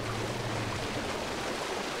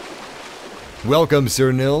 Welcome,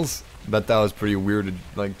 Sir Nils. Bet that was pretty weird to,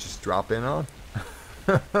 like, just drop in on.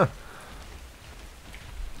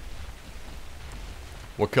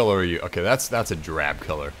 What color are you? Okay, that's a drab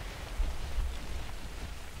color.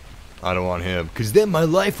 I don't want him, because then my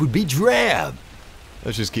life would be drab.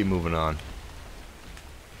 Let's just keep moving on.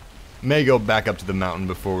 May go back up to the mountain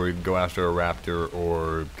before we go after a raptor,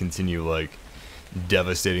 or continue, like,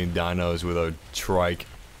 devastating dinos with a trike.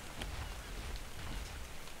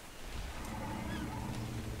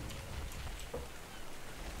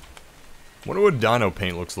 Wonder what dino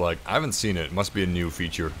paint looks like. I haven't seen it. It must be a new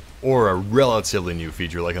feature. Or a relatively new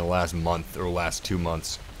feature, like in the last month or last 2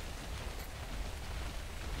 months.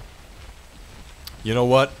 You know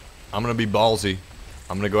what? I'm gonna be ballsy.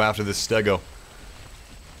 I'm gonna go after this stego.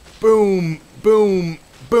 Boom! Boom!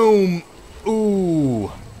 Boom!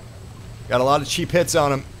 Ooh! Got a lot of cheap hits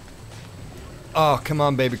on him. Oh, come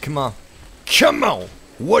on, baby, come on. Come on!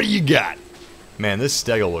 What do you got? Man, this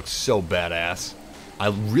stego looks so badass. I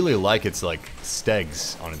really like its, like,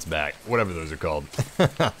 stegs on its back. Whatever those are called.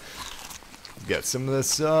 Got some of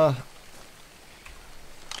this,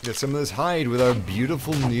 hide with our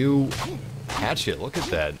beautiful new hatchet. Look at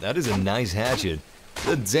that. That is a nice hatchet.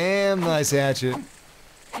 A damn nice hatchet.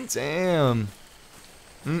 Damn.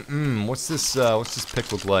 What's this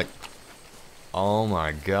pick look like? Oh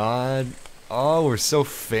my god. Oh, we're so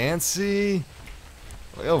fancy.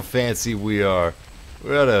 Look how fancy we are. We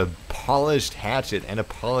got a polished hatchet and a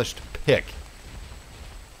polished pick.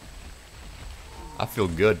 I feel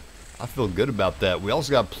good. I feel good about that. We also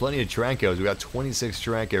got plenty of trank arrows. We got 26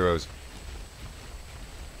 trank arrows.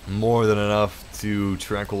 More than enough to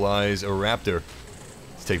tranquilize a raptor.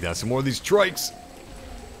 Let's take down some more of these trikes.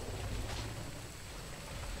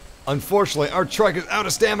 Unfortunately, our trike is out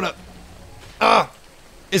of stamina. Ah!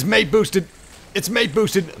 It's mate boosted. It's mate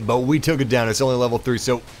boosted, but we took it down. It's only level 3,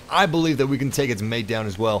 so I believe that we can take its mate down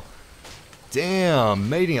as well. Damn,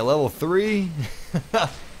 mating at level 3?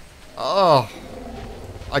 Oh,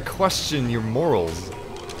 I question your morals.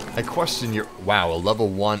 I question your... Wow, a level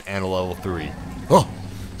 1 and a level 3. Oh,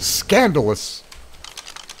 scandalous.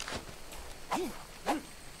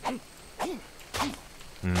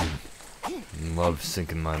 Love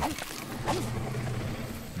sinking my...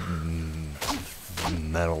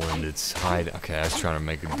 metal in its hide. Okay, I was trying to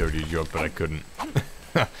make a dirty joke, but I couldn't.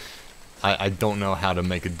 I don't know how to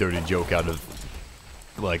make a dirty joke out of,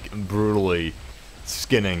 like, brutally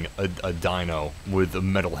skinning a dino with a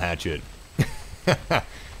metal hatchet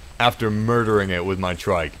after murdering it with my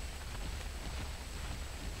trike.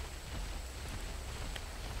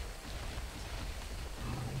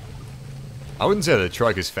 I wouldn't say the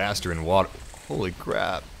trike is faster in water. Holy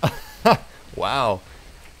crap. Wow.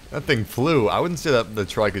 That thing flew. I wouldn't say that the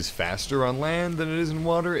trike is faster on land than it is in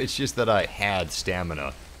water. It's just that I had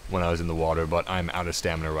stamina when I was in the water, but I'm out of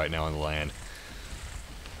stamina right now on the land.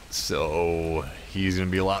 So, he's going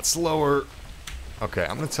to be a lot slower. Okay,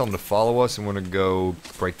 I'm going to tell him to follow us, and we're going to go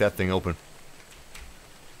break that thing open.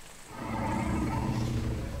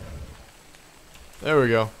 There we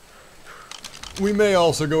go. We may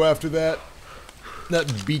also go after that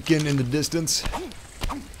beacon in the distance.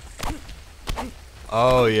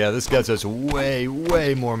 Oh yeah, this gets us way,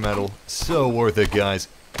 way more metal. So worth it, guys.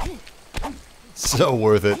 So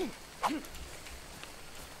worth it.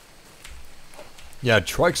 Yeah,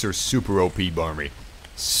 trikes are super OP, Barmy.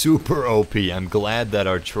 Super OP. I'm glad that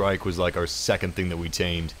our trike was like our second thing that we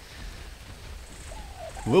tamed.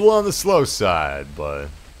 A little on the slow side, but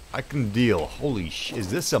I can deal. Holy sh!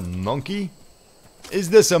 Is this a monkey?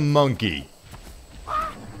 Is this a monkey?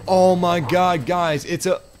 Oh my god, guys, it's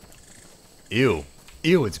a... Ew.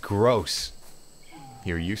 Ew, it's gross.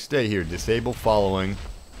 Here, you stay here. Disable following.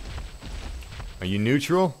 Are you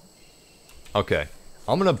neutral? Okay.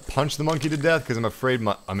 I'm gonna punch the monkey to death because I'm afraid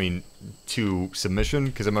to submission,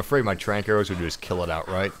 because I'm afraid my trank arrows would just kill it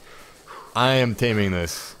outright. I am taming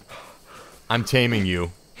this. I'm taming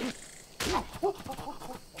you.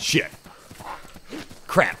 Shit.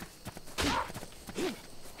 Crap.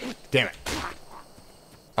 Damn it.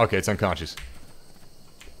 Okay, it's unconscious.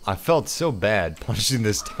 I felt so bad punching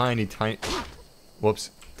this tiny... Whoops.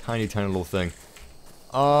 Tiny little thing.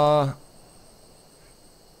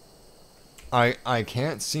 I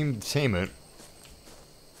can't seem to tame it.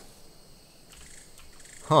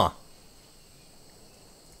 Huh.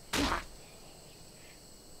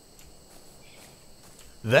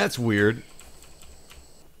 That's weird.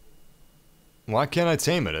 Why can't I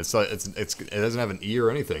tame it? It's like it doesn't have an E or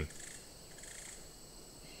anything.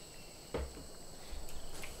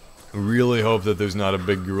 I really hope that there's not a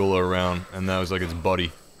big gorilla around and that was like its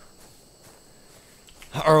buddy.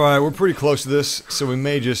 Alright, we're pretty close to this, so we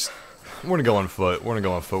may just... We're gonna go on foot. We're gonna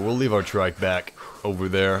go on foot. We'll leave our trike back over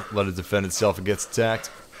there. Let it defend itself if it gets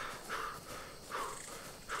attacked.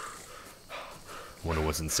 Wonder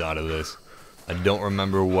what's inside of this. I don't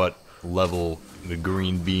remember what level the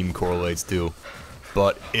green beam correlates to,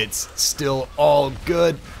 but it's still all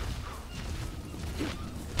good.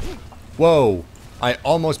 Whoa! I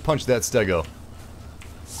almost punched that stego.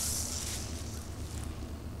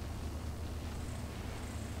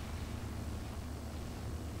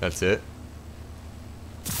 That's it.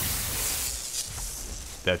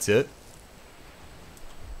 That's it.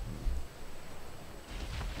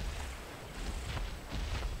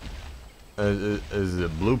 Is a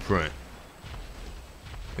blueprint.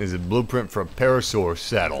 Is a blueprint for a parasaur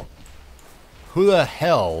saddle. Who the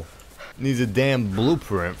hell needs a damn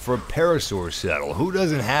blueprint for a parasaur saddle? Who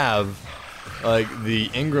doesn't have, like, the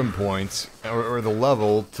Ingram points or the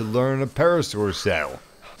level to learn a parasaur saddle?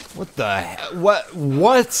 What the hell?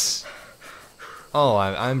 What? Oh,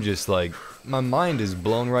 I'm just like, my mind is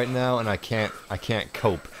blown right now, and I can't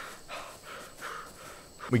cope.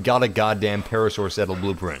 We got a goddamn parasaur saddle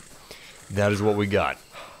blueprint. That is what we got,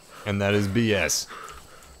 and that is BS.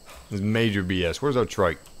 This is major BS. Where's our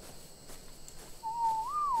trike?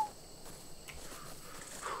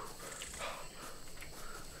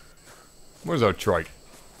 Where's our trike?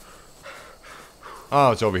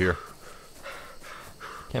 Oh, it's over here.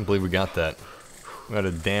 Can't believe we got that. We got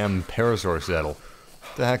a damn parasaur saddle.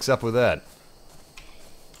 What the heck's up with that?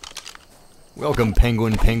 Welcome,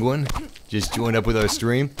 penguin. Just joined up with our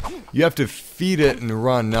stream. You have to feed it and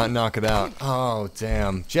run, not knock it out. Oh,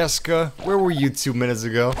 damn. Jessica, where were you 2 minutes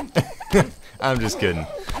ago? I'm just kidding.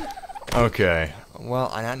 Okay. Well,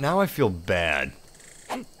 now I feel bad.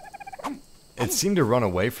 It seemed to run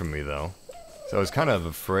away from me, though. So I was kind of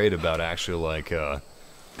afraid about actually, like,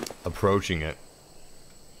 approaching it.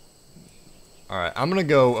 Alright, I'm gonna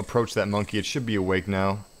go approach that monkey. It should be awake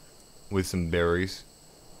now. With some berries.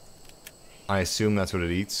 I assume that's what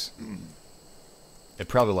it eats. It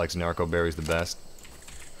probably likes narco berries the best.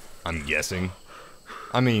 I'm guessing.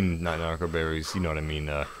 I mean, not narco berries, you know what I mean,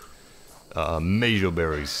 majo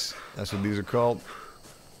berries. That's what these are called.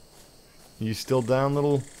 You still down,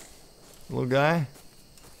 little guy?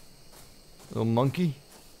 Little monkey?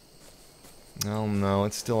 Oh no,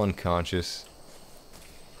 it's still unconscious.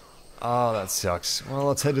 Oh, that sucks. Well,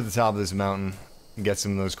 let's head to the top of this mountain and get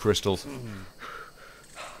some of those crystals.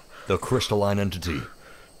 The crystalline entity.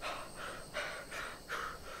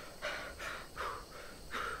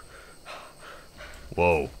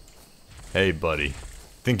 Whoa. Hey, buddy.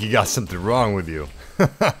 Think you got something wrong with you.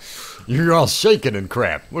 You're all shaking and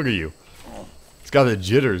crap. Look at you. It's got the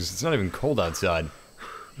jitters. It's not even cold outside.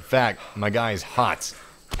 In fact, my guy is hot.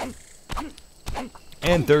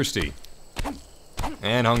 And thirsty.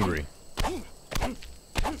 And hungry.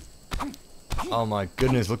 Oh my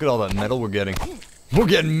goodness, look at all that metal we're getting. We're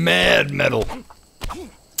getting mad metal!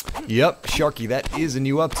 Yep, Sharky, that is a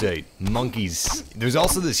new update. Monkeys. There's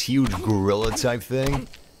also this huge gorilla type thing.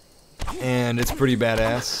 And it's pretty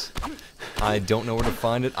badass. I don't know where to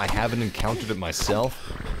find it. I haven't encountered it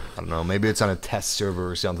myself. I don't know, maybe it's on a test server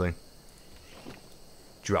or something.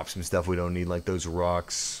 Drop some stuff we don't need, like those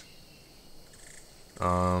rocks.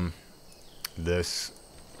 This.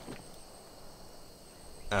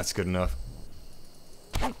 That's good enough.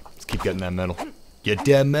 Let's keep getting that metal. Get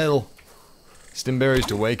that metal! Stimberries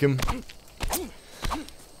to wake him.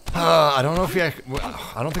 I don't know if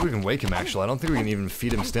I don't think we can wake him, actually. I don't think we can even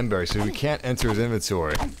feed him stimberries, so we can't enter his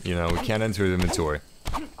inventory. You know, we can't enter his inventory.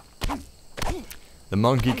 The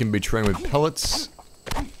monkey can be trained with pellets,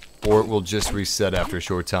 or it will just reset after a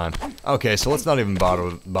short time. Okay, so let's not even bother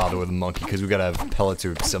with the monkey, because we gotta have pellets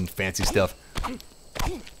or some fancy stuff.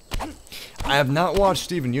 I have not watched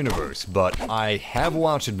Steven Universe, but I have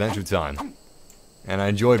watched Adventure Time. And I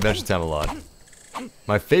enjoy Adventure Time a lot.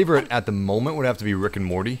 My favorite at the moment would have to be Rick and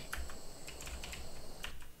Morty.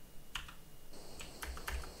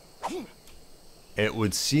 It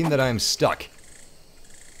would seem that I am stuck.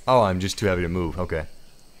 Oh, I'm just too heavy to move. Okay.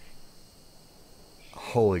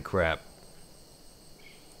 Holy crap.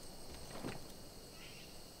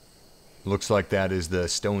 Looks like that is the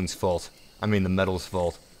stone's fault. I mean the metal's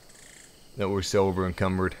fault. That we're so over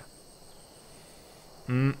encumbered.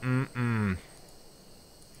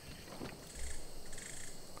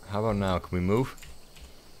 How about now? Can we move?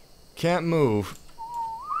 Can't move.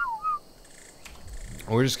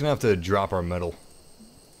 We're just gonna have to drop our metal.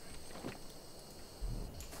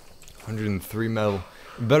 103 metal.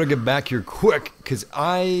 Better get back here quick, because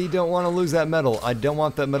I don't want to lose that metal. I don't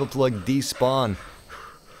want that metal to, like, despawn.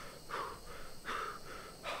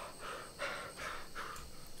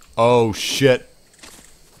 Oh, shit.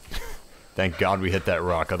 Thank God we hit that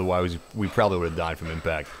rock, otherwise we probably would have died from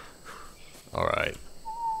impact. Alright.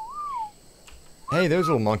 Hey, there's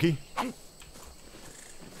a little monkey.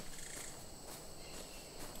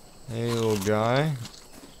 Hey, little guy.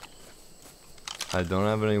 I don't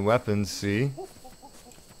have any weapons, see?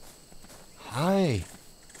 Hi.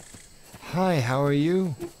 Hi, how are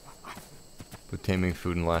you? Put taming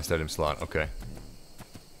food in last item slot. Okay.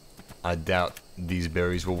 I doubt these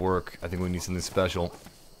berries will work. I think we need something special.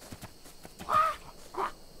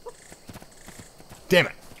 Damn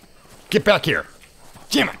it! Get back here!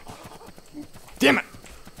 Damn it! Damn it!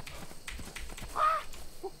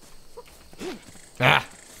 Ah!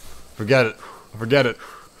 Forget it. Forget it.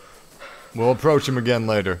 We'll approach him again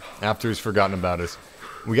later, after he's forgotten about us.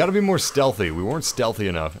 We gotta be more stealthy. We weren't stealthy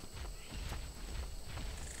enough.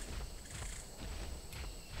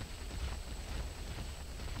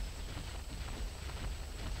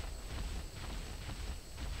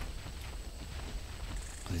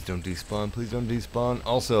 Please don't despawn. Please don't despawn.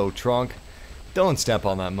 Also, Trunk, don't step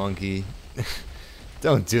on that monkey.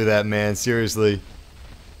 Don't do that, man. Seriously.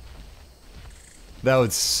 That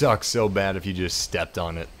would suck so bad if you just stepped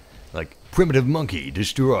on it. Like, primitive monkey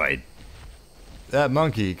destroyed. That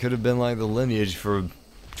monkey could have been like the lineage for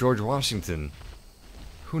George Washington.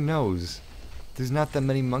 Who knows? There's not that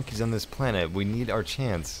many monkeys on this planet. We need our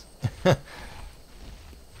chance.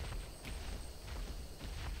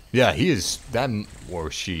 Yeah, he is, that,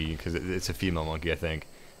 or she, because it's a female monkey, I think.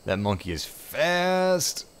 That monkey is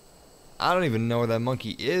fast. I don't even know where that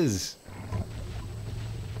monkey is.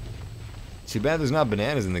 Too bad there's not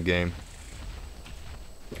bananas in the game.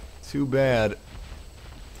 Too bad.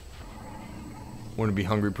 Want to be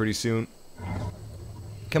hungry pretty soon.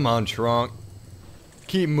 Come on, Trunk.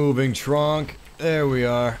 Keep moving, Trunk. There we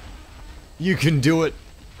are. You can do it.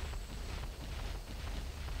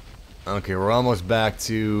 Okay, we're almost back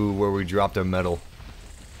to where we dropped our metal.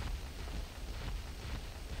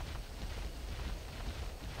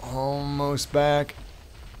 Almost back.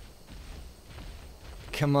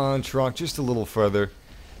 Come on, Trunk, just a little further.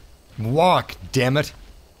 Walk, damn it!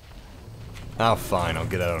 Oh, fine, I'll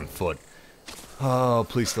get out on foot. Oh,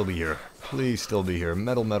 please still be here. Please still be here.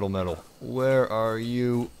 Metal, metal, metal. Where are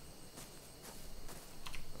you?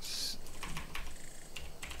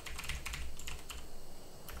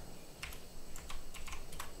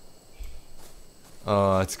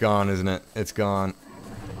 Oh, it's gone, isn't it? It's gone.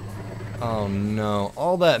 Oh no.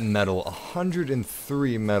 All that metal.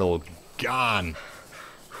 103 metal. Gone.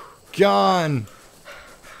 Gone!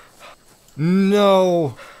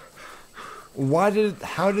 No! Why did it,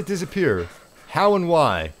 how did it disappear? How and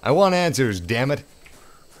why? I want answers, damn it!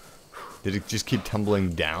 Did it just keep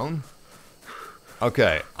tumbling down?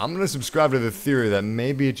 Okay, I'm gonna subscribe to the theory that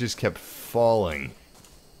maybe it just kept falling.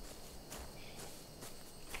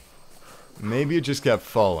 Maybe it just kept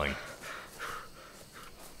falling.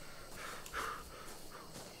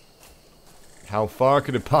 How far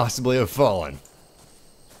could it possibly have fallen?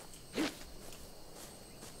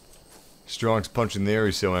 Strong's punching the air,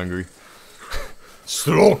 he's so angry.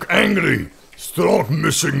 Stroke angry. Stroke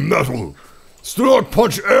missing metal. Stroke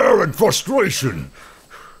punch air in frustration.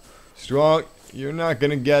 Strong, you're not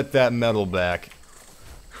gonna get that metal back.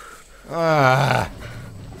 Ah.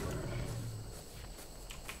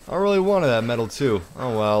 I really wanted that metal too.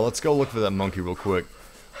 Oh well, let's go look for that monkey real quick.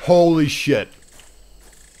 Holy shit.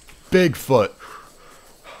 Bigfoot.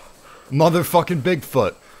 Motherfucking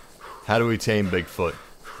Bigfoot. How do we tame Bigfoot?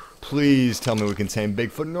 Please tell me we can tame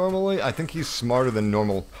Bigfoot normally. I think he's smarter than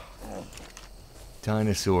normal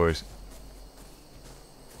dinosaurs.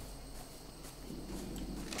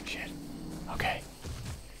 Shit. Okay.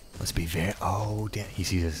 Let's be very... Oh, damn. He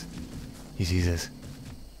sees us. He sees us.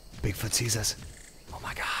 Bigfoot sees us. Oh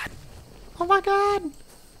my god. Oh my god.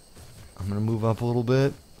 I'm gonna move up a little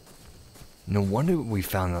bit. No wonder we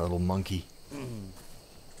found that little monkey.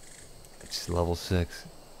 It's level 6.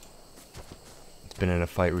 It's been in a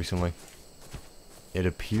fight recently. It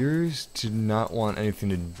appears to not want anything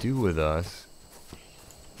to do with us.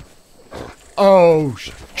 Oh,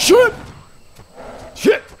 shit!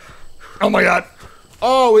 Shit! Oh my god!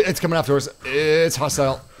 Oh, it's coming after us. It's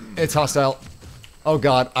hostile. It's hostile. Oh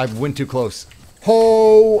god, I went too close.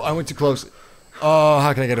 Oh, I went too close. Oh,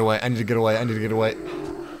 how can I get away? I need to get away. I need to get away.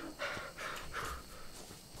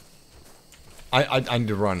 I need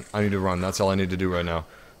to run. I need to run. That's all I need to do right now.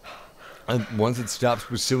 And once it stops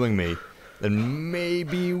pursuing me, then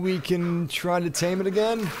maybe we can try to tame it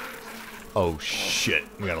again? Oh shit,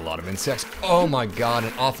 we got a lot of insects. Oh my god,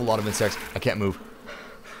 an awful lot of insects. I can't move.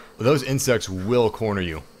 Those insects will corner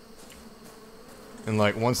you. And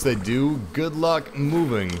like, once they do, good luck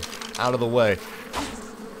moving out of the way.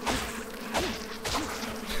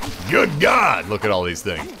 Good god, look at all these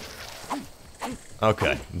things.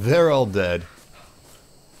 Okay, they're all dead.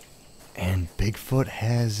 And Bigfoot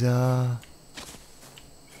has,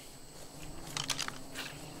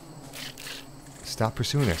 stop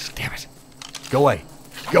pursuing us. Damn it. Go away.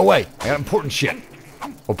 Go away. I got important shit.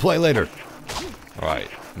 We'll play later. Alright,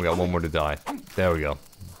 we got one more to die. There we go.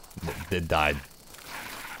 It died.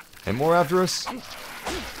 And more after us?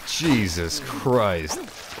 Jesus Christ.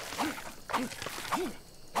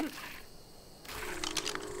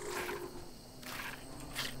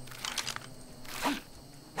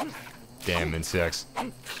 Damn insects.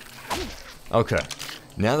 Okay.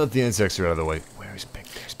 Now that the insects are out of the way, there's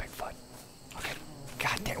Bigfoot. Okay.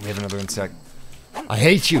 God damn, we have another insect. I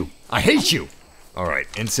hate you. I hate you. All right,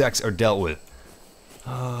 insects are dealt with.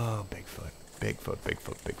 Oh, Bigfoot. Bigfoot,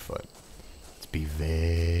 Bigfoot, Bigfoot. Let's be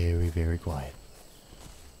very, very quiet.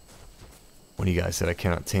 One of you guys said I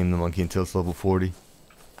cannot tame the monkey until it's level 40.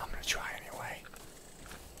 I'm gonna try anyway.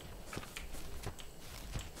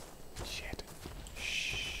 Shit.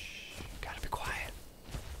 Shh. Gotta be quiet.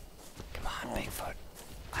 Come on, Bigfoot.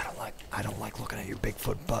 I don't like looking at your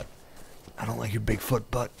Bigfoot butt. I don't like your Bigfoot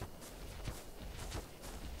butt.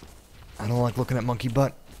 I don't like looking at monkey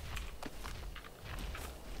butt.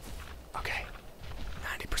 Okay.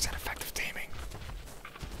 90% effective taming.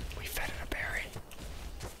 We fed it a berry.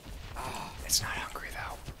 Oh, it's not hungry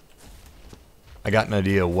though. I got an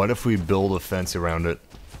idea. What if we build a fence around it?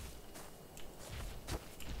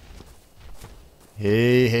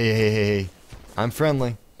 Hey, hey, hey, hey. I'm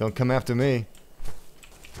friendly. Don't come after me.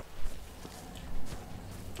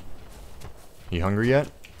 You hungry yet?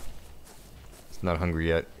 It's not hungry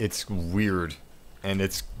yet. It's weird. And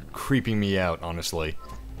it's creeping me out, honestly.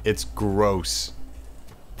 It's gross.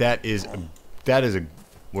 That is a...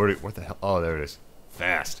 What the hell? Oh, there it is.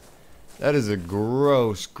 Fast. That is a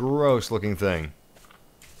gross, gross looking thing.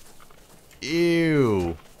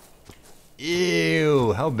 Ew.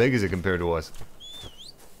 Ew. How big is it compared to us?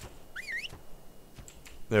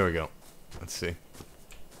 There we go. Let's see.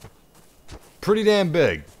 Pretty damn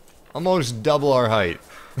big. Almost double our height.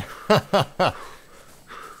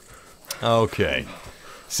 Okay.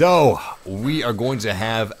 So, we are going to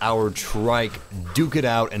have our trike duke it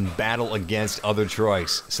out and battle against other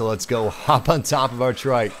trikes. So let's go hop on top of our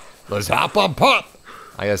trike. Let's hop on pop!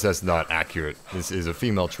 I guess that's not accurate. This is a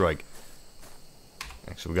female trike.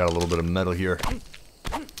 Actually, we got a little bit of metal here.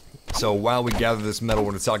 So while we gather this metal,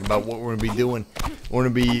 we're going to talk about what we're going to be doing. We're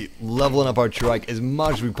going to be leveling up our trike as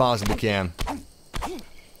much as we possibly can.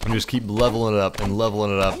 And just keep leveling it up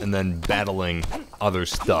and then battling other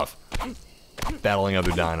stuff. Battling other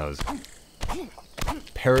dinos.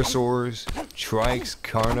 Parasaurs, trikes,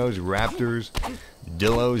 carnos, raptors,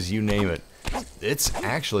 dillos, you name it. It's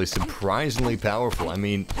actually surprisingly powerful. I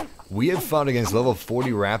mean, we have fought against level 40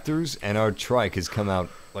 raptors and our trike has come out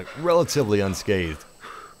like relatively unscathed.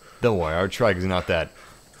 Don't worry, our trike is not that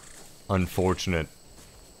unfortunate,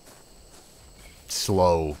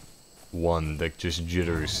 slow one that just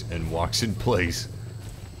jitters and walks in place.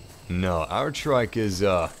 No, our trike is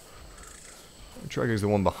the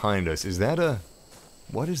one behind us. Is that a...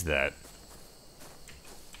 What is that?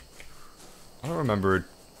 I don't remember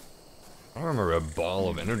a ball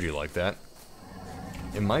of energy like that.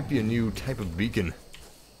 It might be a new type of beacon.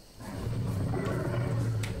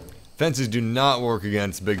 Fences do not work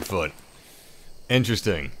against Bigfoot.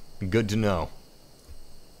 Interesting. Good to know.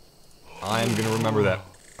 I am gonna remember that.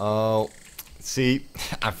 Oh, see,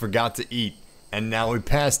 I forgot to eat, and now we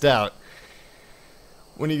passed out.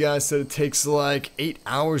 When you guys said it takes like 8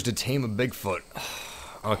 hours to tame a Bigfoot.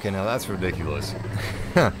 Okay, now that's ridiculous.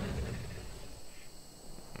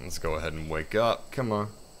 Let's go ahead and wake up. Come on.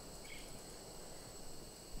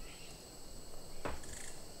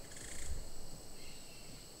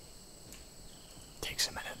 Takes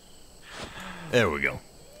a minute. There we go.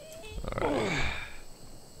 Alright.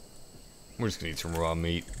 We're just gonna eat some raw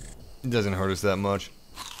meat. It doesn't hurt us that much.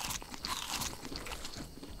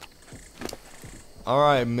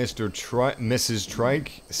 Alright, Mrs.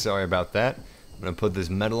 Trike. Sorry about that. I'm gonna put this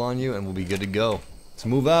metal on you and we'll be good to go. Let's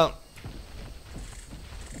move out.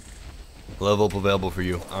 Level up available for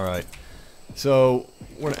you. Alright. So,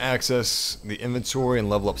 we're gonna access the inventory and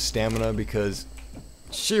level up stamina because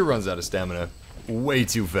she runs out of stamina way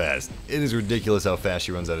too fast. It is ridiculous how fast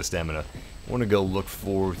she runs out of stamina. I want to go look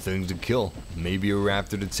for things to kill. Maybe a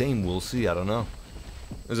raptor to tame. We'll see. I don't know.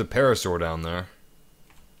 There's a parasaur down there.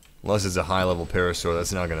 Unless it's a high-level parasaur,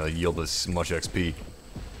 that's not going to yield us much XP.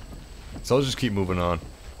 So I'll just keep moving on.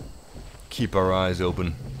 Keep our eyes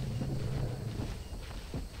open.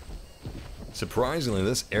 Surprisingly,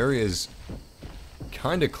 this area is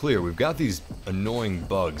kind of clear. We've got these annoying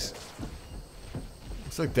bugs.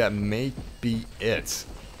 Looks like that may be it.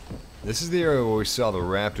 This is the area where we saw the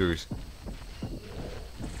raptors.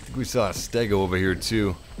 I think we saw a stego over here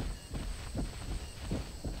too.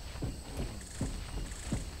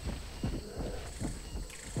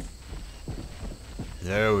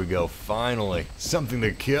 There we go, finally. Something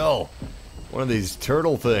to kill. One of these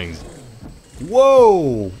turtle things.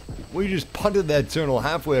 Whoa! We just punted that turtle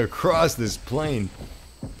halfway across this plane.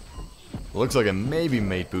 Looks like it may be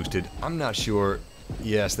mate boosted. I'm not sure.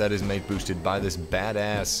 Yes, that is mate boosted by this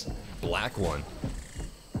badass black one.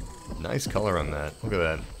 Nice color on that. Look at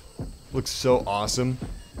that. Looks so awesome.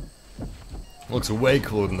 Looks way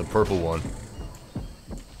cooler than the purple one.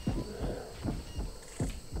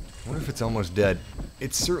 I wonder if it's almost dead.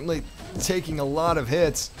 It's certainly taking a lot of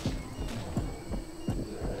hits.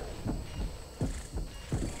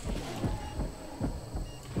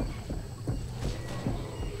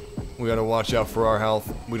 We gotta watch out for our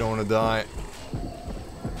health. We don't want to die.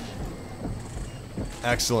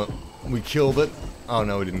 Excellent. We killed it. Oh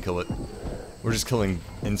no, we didn't kill it. We're just killing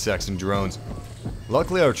insects and drones.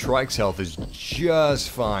 Luckily our trike's health is just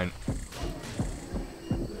fine.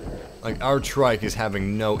 Like, our trike is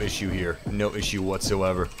having no issue here. No issue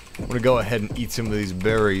whatsoever. I'm gonna go ahead and eat some of these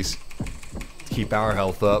berries to keep our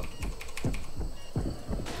health up.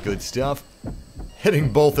 Good stuff.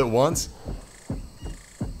 Hitting both at once.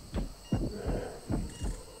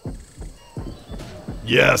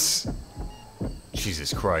 Yes!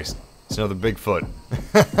 Jesus Christ. It's another Bigfoot.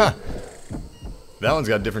 That one's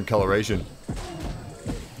got different coloration.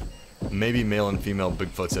 Maybe male and female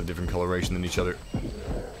Bigfoots have different coloration than each other.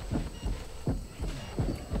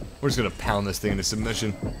 We're just gonna pound this thing into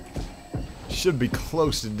submission. Should be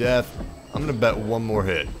close to death. I'm gonna bet one more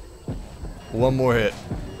hit. One more hit.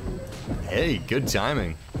 Hey, good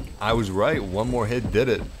timing. I was right. One more hit did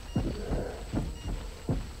it.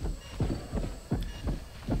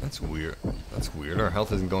 That's weird. That's weird. Our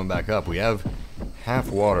health isn't going back up. We have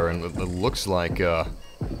half water, and it looks like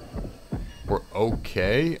we're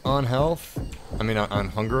okay on health. I mean, on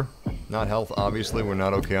hunger. Not health, obviously. We're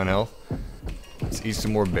not okay on health. Let's eat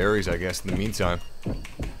some more berries, I guess, in the meantime.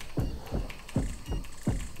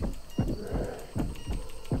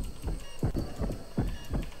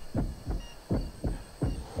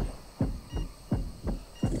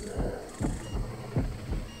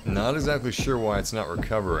 Not exactly sure why it's not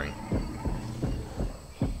recovering.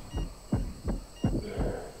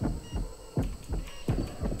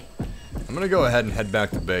 I'm gonna go ahead and head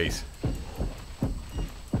back to base.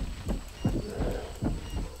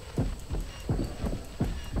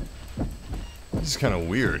 This is kind of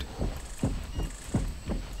weird.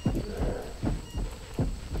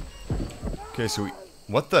 Okay, so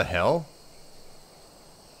what the hell?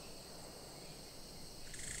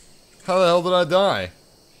 How the hell did I die?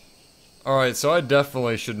 Alright, so I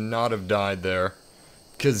definitely should not have died there.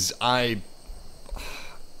 Because I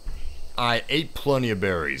ate plenty of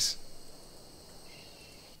berries.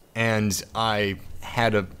 And I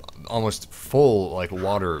had a almost full, like,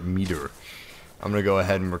 water meter. I'm gonna go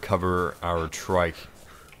ahead and recover our trike.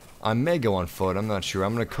 I may go on foot, I'm not sure.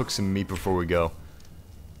 I'm gonna cook some meat before we go.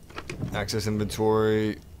 Access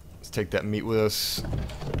inventory. Let's take that meat with us.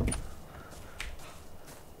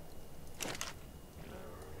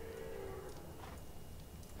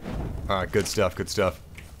 Alright, good stuff, good stuff.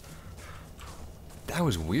 That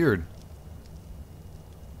was weird.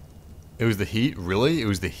 It was the heat? Really? It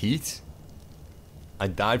was the heat? I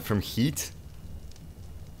died from heat?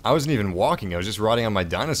 I wasn't even walking, I was just riding on my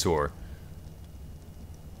dinosaur.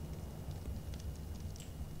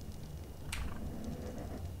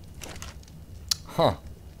 Huh.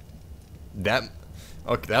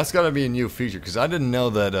 Okay, that's gotta be a new feature, because I didn't know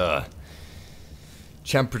that,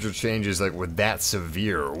 temperature changes, like, were that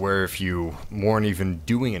severe, where if you weren't even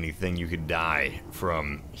doing anything, you could die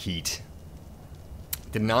from heat.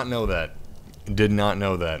 Did not know that. Did not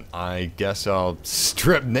know that. I guess I'll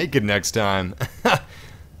strip naked next time.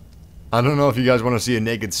 I don't know if you guys want to see a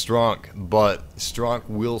naked Stronk, but Stronk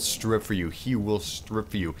will strip for you. He will strip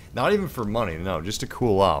for you. Not even for money, no, just to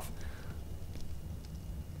cool off.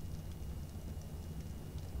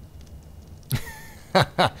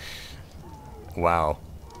 Wow.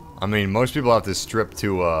 I mean, most people have to strip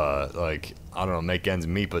to, like, I don't know, make ends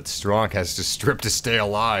meet, but Stronk has to strip to stay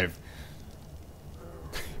alive.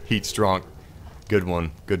 Heat Stronk. Good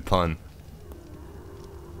one. Good pun.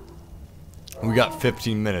 We got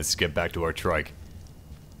 15 minutes to get back to our trike.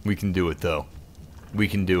 We can do it, though. We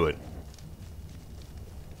can do it.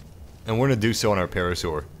 And we're gonna do so on our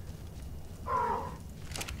parasaur.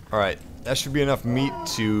 Alright, that should be enough meat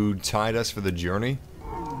to tide us for the journey.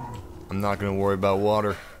 I'm not gonna worry about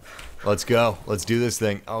water. Let's go. Let's do this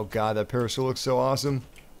thing. Oh god, that parasaur looks so awesome.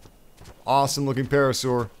 Awesome looking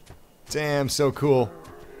parasaur. Damn, so cool.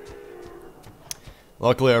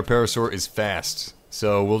 Luckily our parasaur is fast.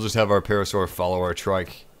 So we'll just have our parasaur follow our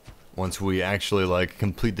trike once we actually, like,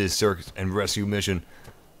 complete this search and rescue mission.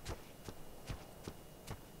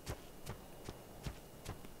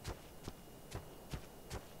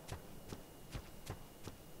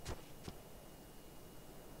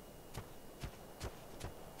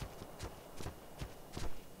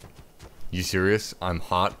 You serious? I'm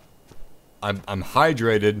hot. I'm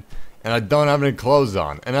hydrated, and I don't have any clothes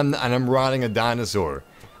on, and I'm riding a dinosaur.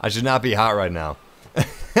 I should not be hot right now.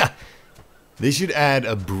 They should add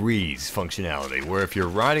a breeze functionality where if you're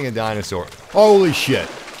riding a dinosaur, holy shit!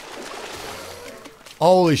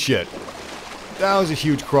 Holy shit! That was a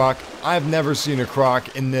huge croc. I've never seen a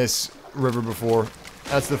croc in this river before.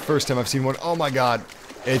 That's the first time I've seen one. Oh my god,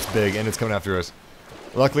 it's big and it's coming after us.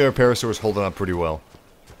 Luckily, our parasaur is holding up pretty well.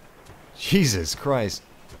 Jesus Christ.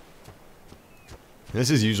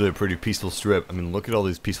 This is usually a pretty peaceful strip. I mean, look at all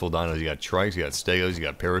these peaceful dinos. You got trikes, you got stegos, you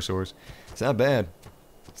got parasaurs. It's not bad.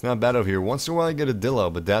 It's not bad over here. Once in a while you get a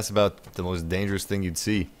dillo, but that's about the most dangerous thing you'd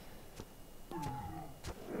see.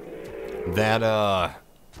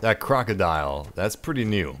 That crocodile, that's pretty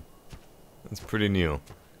new. That's pretty new.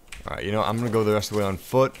 Alright, you know, I'm gonna go the rest of the way on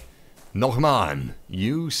foot. Milkman,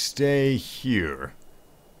 you stay here.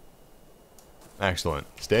 Excellent.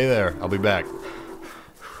 Stay there. I'll be back.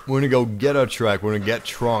 We're gonna go get our trike. We're gonna get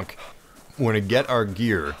Trunk. We're gonna get our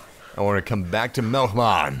gear. And we're gonna come back to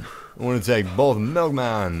Milkman. We're gonna take both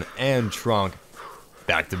Milkman and Trunk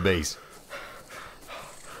back to base.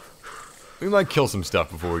 We might kill some stuff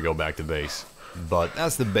before we go back to base. But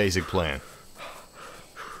that's the basic plan.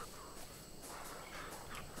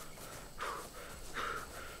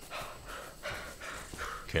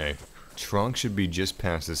 Okay. Trunk should be just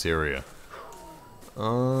past this area.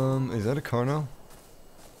 Is that a Carno?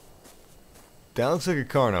 That looks like a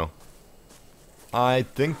Carno. I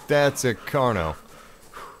think that's a Carno.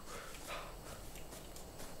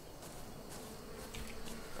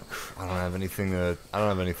 I don't have anything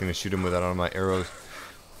to shoot him with. I don't have my arrows.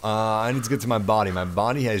 I need to get to my body. My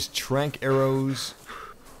body has trank arrows,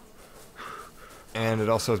 and it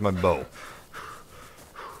also has my bow. I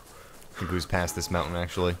think it was past this mountain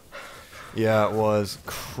actually. Yeah, it was.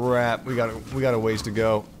 Crap. We got a ways to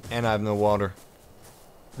go, and I have no water.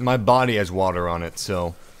 My body has water on it,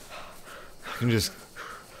 so I can just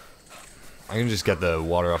get the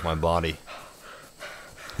water off my body.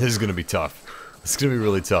 This is gonna be tough. It's gonna be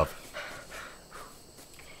really tough.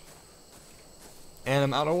 And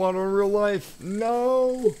I'm out of water in real life.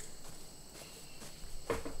 No.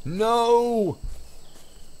 No.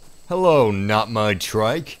 Hello, not my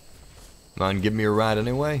trike. Mind give me a ride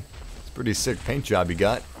anyway? It's a pretty sick paint job you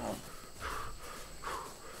got.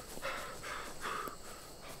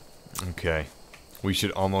 Okay. We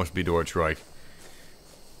should almost be to our trike.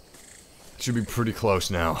 Should be pretty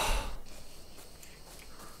close now.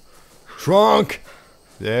 Trunk!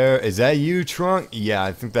 There, is that you, Trunk? Yeah,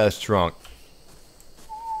 I think that's Trunk.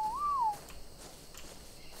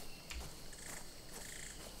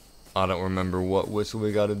 I don't remember what whistle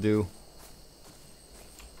we gotta do.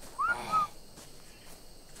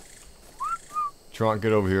 Trunk,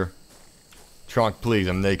 get over here. Trunk, please,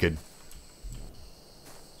 I'm naked.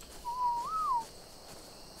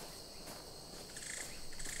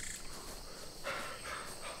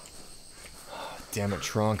 Damn it,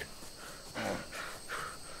 Trunk.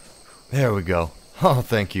 There we go. Oh,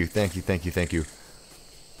 thank you, thank you, thank you, thank you.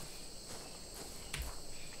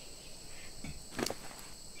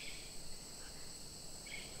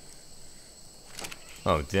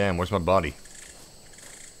 Oh, damn, where's my body?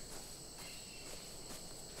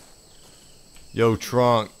 Yo,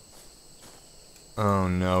 Trunk. Oh,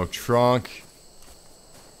 no, Trunk.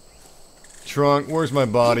 Trunk, where's my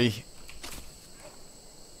body?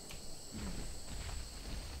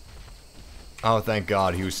 Oh, thank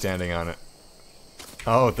God, he was standing on it.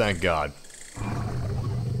 Oh, thank God.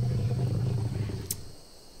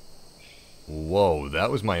 Whoa,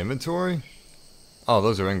 that was my inventory? Oh,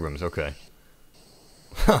 those are Ingram's, okay.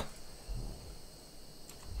 Huh.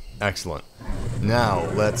 Excellent. Now,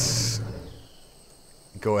 let's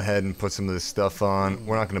go ahead and put some of this stuff on.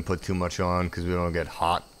 We're not going to put too much on because we don't get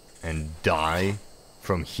hot and die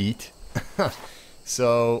from heat.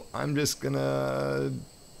 So, I'm just gonna...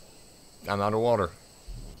 I'm out of water.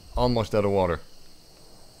 Almost out of water.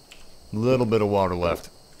 Little bit of water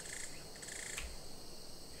left.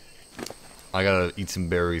 I gotta eat some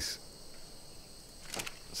berries.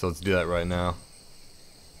 So let's do that right now.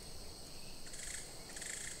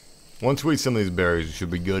 Once we eat some of these berries, it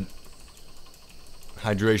should be good.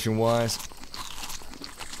 Hydration wise.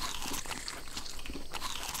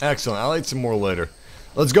 Excellent. I'll eat some more later.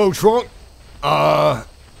 Let's go, Trunk!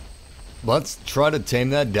 Let's try to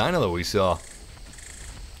tame that dino that we saw.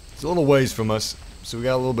 It's a little ways from us, so we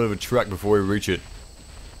got a little bit of a trek before we reach it.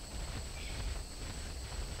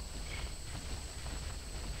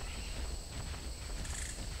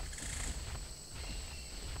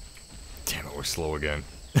 Damn it, we're slow again.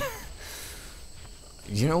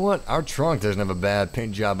 You know what? Our Trunk doesn't have a bad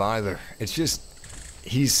paint job either. It's just,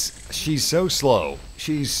 she's so slow.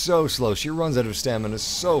 She's so slow. She runs out of stamina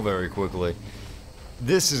so very quickly.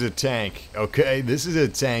 This is a tank, okay? This is a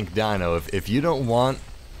tank dino. If you don't want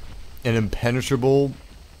an impenetrable,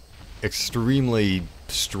 extremely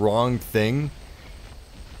strong thing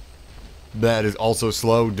that is also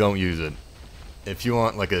slow, don't use it. If you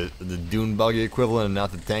want like the dune buggy equivalent and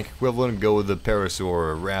not the tank equivalent, go with the parasaur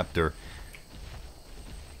or raptor.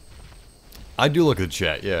 I do look at the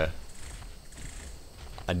chat, yeah.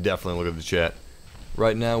 I definitely look at the chat.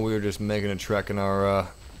 Right now we're just making a trek in our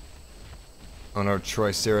on our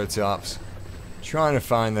Triceratops, trying to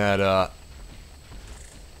find that I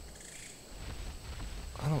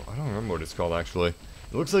don't remember what it's called actually.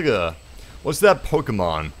 It looks like a, what's that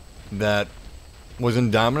Pokemon that was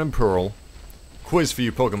in Diamond and Pearl? Quiz for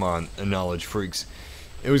you Pokemon knowledge freaks.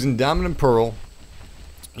 It was in Diamond and Pearl.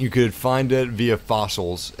 You could find it via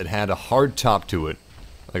fossils. It had a hard top to it,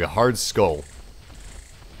 like a hard skull,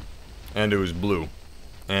 and it was blue,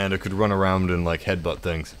 and it could run around and like headbutt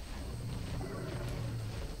things.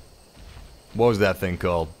 What was that thing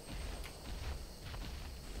called?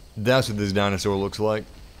 That's what this dinosaur looks like.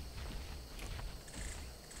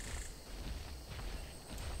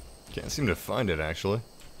 Can't seem to find it, actually.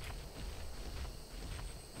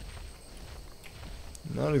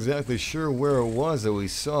 Not exactly sure where it was that we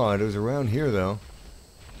saw it. It was around here, though.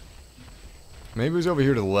 Maybe it was over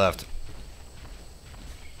here to the left.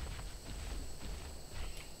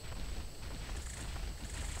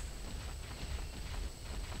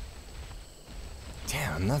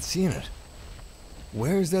 Damn, I'm not seeing it.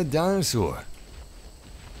 Where's that dinosaur?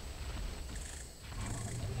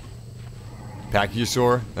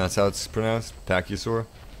 Pachyosaur? That's how it's pronounced? Pachyosaur?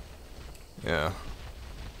 Yeah.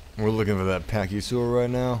 We're looking for that Pachyosaur right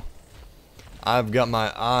now. I've got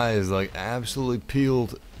my eyes like absolutely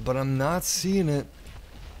peeled, but I'm not seeing it.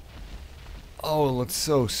 Oh, it looks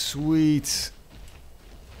so sweet.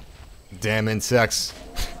 Damn insects.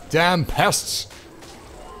 Damn pests.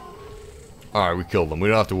 Alright, we killed them. We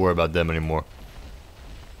don't have to worry about them anymore.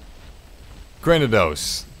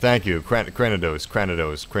 Cranidos. Thank you. Cranidos.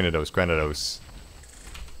 Cranidos. Cranidos. Cranidos.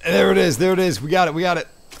 There it is. There it is. We got it. We got it.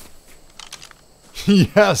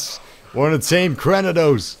 Yes. One of the tame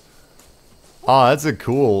Cranidos. Oh, that's a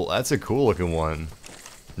cool looking one.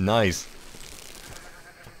 Nice.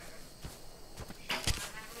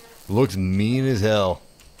 Looks mean as hell.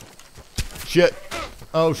 Shit.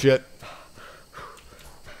 Oh shit.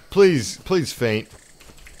 Please, please faint.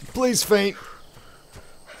 Please faint.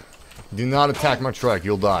 Do not attack my trike.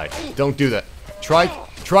 You'll die. Don't do that. Trike.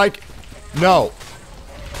 Trike. No.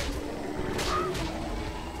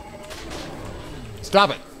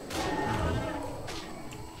 Stop it.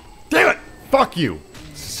 Damn it. Fuck you.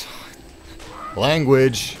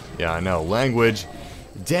 Language. Yeah, I know. Language.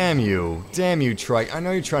 Damn you. Damn you, trike. I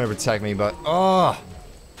know you're trying to protect me, but... Oh,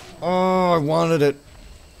 I wanted it.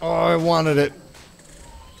 Oh, I wanted it.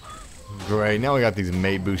 Great. Now we got these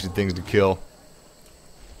mate boosted things to kill.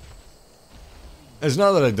 It's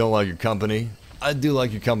not that I don't like your company. I do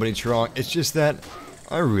like your company, Tronk. It's just that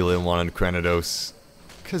I really wanted Cranidos.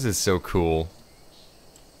 Because it's so cool.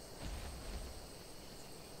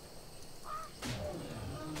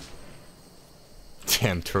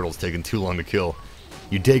 Damn, turtle's taking too long to kill.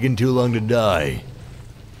 You taking too long to die.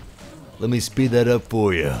 Let me speed that up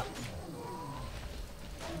for you.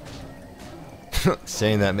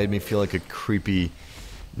 Saying that made me feel like a creepy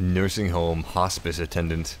nursing home hospice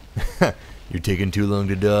attendant. You're taking too long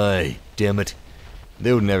to die. Damn it.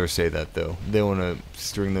 They would never say that, though. They want to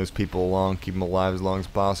string those people along, keep them alive as long as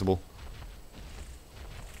possible.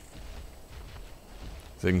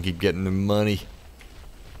 So they can keep getting their money.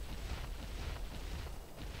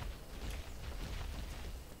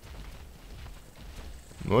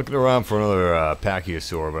 I'm looking around for another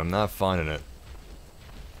Pachyosaur, but I'm not finding it.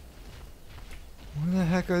 Where the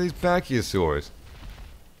heck are these Pachyosaurs?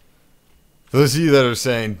 For those of you that are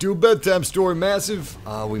saying, do a bedtime story massive,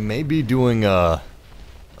 we may be doing a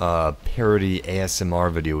parody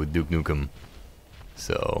ASMR video with Duke Nukem.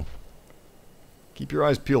 So, keep your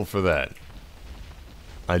eyes peeled for that.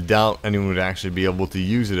 I doubt anyone would actually be able to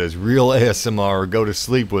use it as real ASMR or go to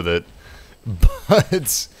sleep with it.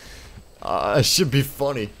 But, it should be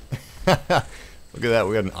funny. Look at that,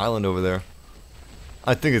 we got an island over there.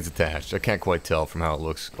 I think it's attached. I can't quite tell from how it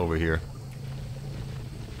looks over here.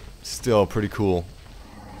 Still pretty cool.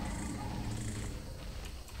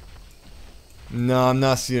 No, I'm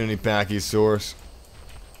not seeing any Pachyosaurs.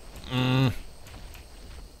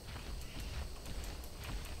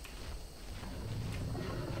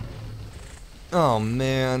 Oh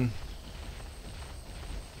man.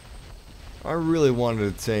 I really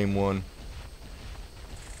wanted to tame one.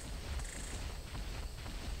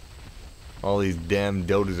 All these damn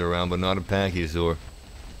Dotas around, but not a Pachyosaur.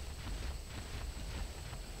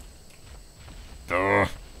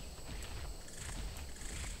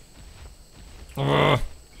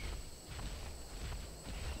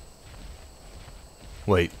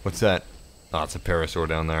 Wait, what's that? Oh, it's a Parasaur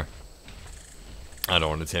down there. I don't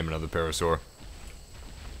want to tame another Parasaur.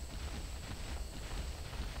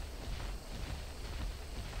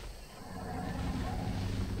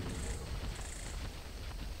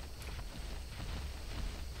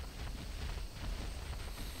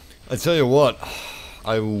 I tell you what,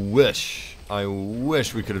 I wish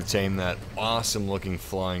we could have tamed that awesome looking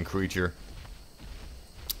flying creature.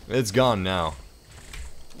 It's gone now.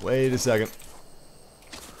 Wait a second.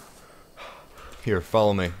 Here,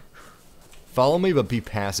 follow me. Follow me, but be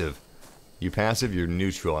passive. You passive, you're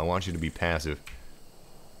neutral. I want you to be passive.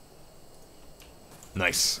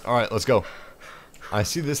 Nice. Alright, let's go. I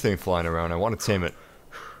see this thing flying around. I want to tame it.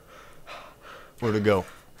 Where'd it go?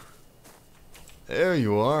 There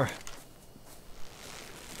you are.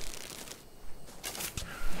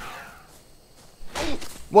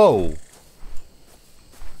 Whoa.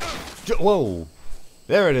 Whoa.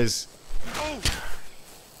 There it is.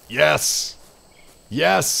 Yes.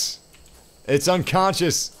 Yes. It's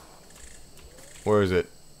unconscious. Where is it?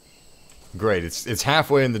 Great. It's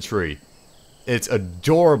halfway in the tree. It's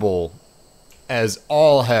adorable as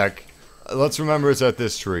all heck. Let's remember it's at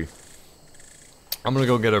this tree. I'm gonna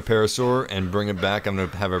go get our Parasaur and bring it back. I'm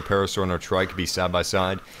gonna have our Parasaur and our Trike be side by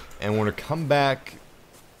side, and we're gonna come back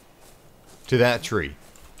to that tree,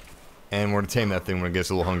 and we're gonna tame that thing when it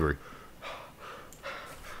gets a little hungry.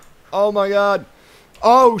 Oh my god!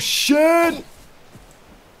 Oh shit!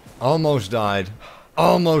 Almost died.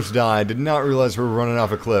 Almost died. Did not realize we were running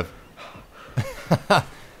off a cliff.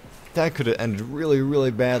 That could have ended really,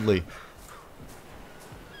 really badly.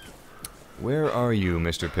 Where are you,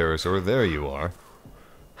 Mr. Parasaur? There you are.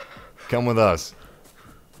 Come with us.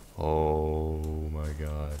 Oh my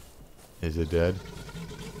god. Is it dead?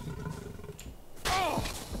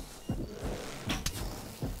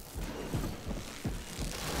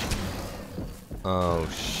 Oh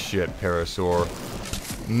shit, Parasaur.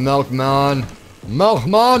 Milkman!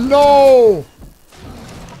 Milkman, no!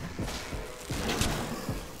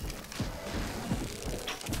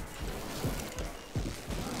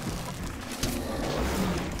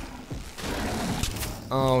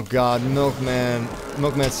 Oh god, Milkman.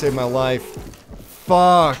 Milkman saved my life.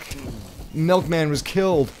 Fuck! Milkman was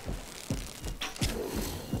killed.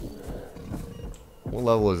 What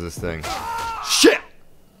level is this thing? Shit!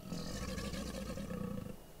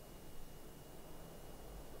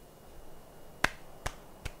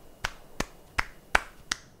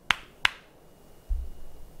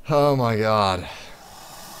 Oh my god.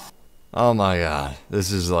 Oh my god.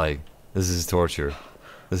 This is torture.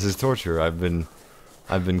 This is torture. I've been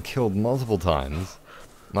killed multiple times.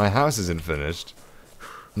 My house isn't finished.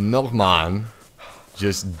 Milkman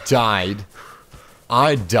just died.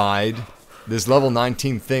 I died. This level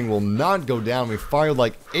 19 thing will not go down. We fired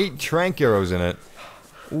like 8 trank arrows in it.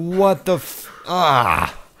 What the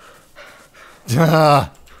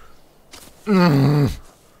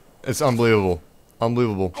It's unbelievable.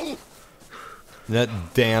 Unbelievable. That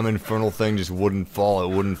damn infernal thing just wouldn't fall.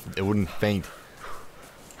 It wouldn't faint.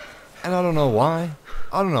 And I don't know why.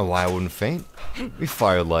 I don't know why it wouldn't faint. We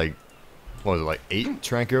fired like, what was it, like 8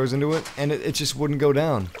 trank arrows into it, and it just wouldn't go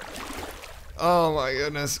down. Oh my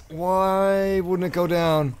goodness. Why wouldn't it go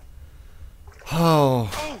down?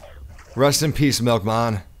 Oh. Rest in peace,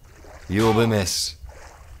 Milkman. You will be missed.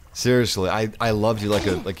 Seriously, I loved you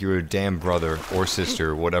like you were a damn brother or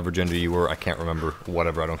sister, whatever gender you were. I can't remember.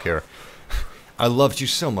 Whatever, I don't care. I loved you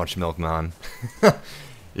so much, Milkman.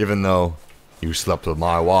 Even though you slept with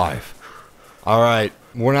my wife. Alright,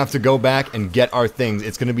 we're gonna have to go back and get our things.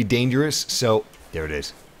 It's gonna be dangerous, so... There it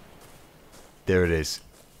is. There it is.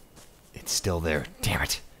 It's still there. Damn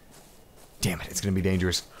it. Damn it, it's gonna be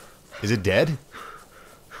dangerous. Is it dead?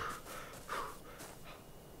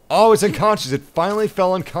 Oh, it's unconscious. It finally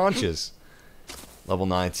fell unconscious. Level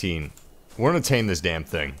 19. We're gonna tame this damn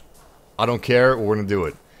thing. I don't care. We're gonna do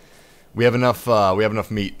it. We have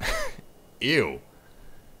enough meat. Ew.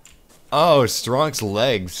 Oh, Stronk's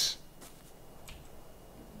legs.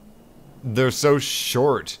 They're so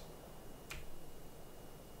short.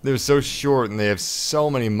 They're so short and they have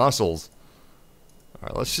so many muscles.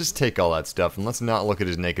 Alright, let's just take all that stuff and let's not look at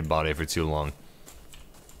his naked body for too long.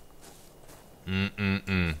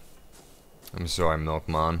 I'm sorry,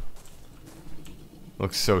 Milkman.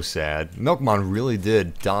 Looks so sad. Milkman really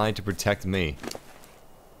did die to protect me.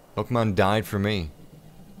 Milkman died for me.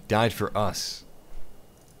 Died for us.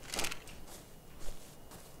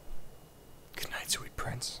 Good night, sweet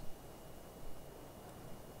prince.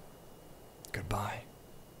 Goodbye.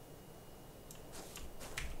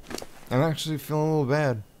 I'm actually feeling a little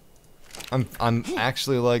bad. I'm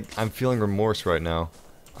actually like, I'm feeling remorse right now.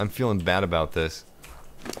 I'm feeling bad about this.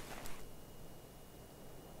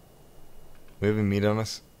 We have any meat on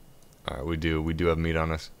us? Alright, we do. We do have meat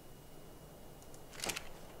on us.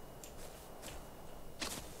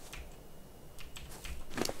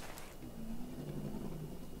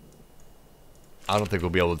 I don't think we'll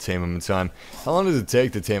be able to tame him in time. How long does it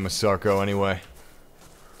take to tame a Sarco anyway?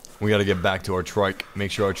 We gotta get back to our trike.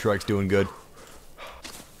 Make sure our trike's doing good.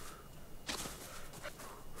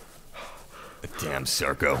 Damn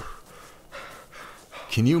Sarco.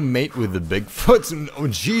 Can you mate with the Bigfoots? Oh,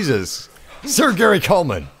 Jesus. Sir Gary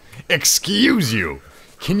Coleman, excuse you.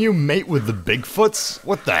 Can you mate with the Bigfoots?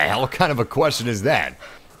 What the hell kind of a question is that?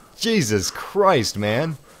 Jesus Christ,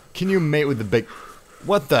 man. Can you mate with the big...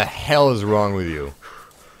 What the hell is wrong with you?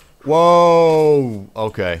 Whoa.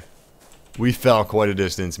 Okay. We fell quite a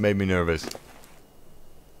distance. Made me nervous.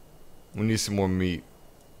 We need some more meat.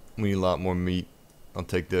 We need a lot more meat. I'll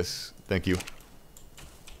take this. Thank you.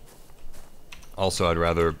 Also, I'd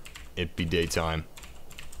rather it be daytime.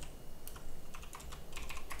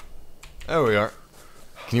 There we are.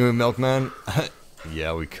 Can you eat Milkman?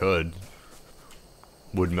 Yeah, we could.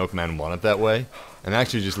 Would Milkman want it that way? I'm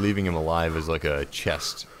actually just leaving him alive as like a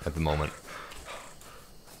chest at the moment.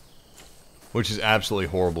 Which is absolutely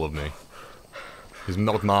horrible of me. Because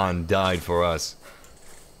Milkman died for us.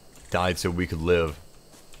 Died so we could live.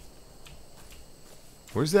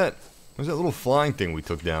 Where's that little flying thing we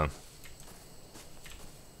took down?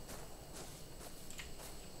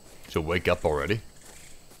 Should wake up already?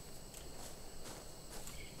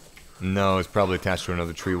 No, it's probably attached to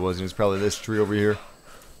another tree, wasn't it? It's probably this tree over here.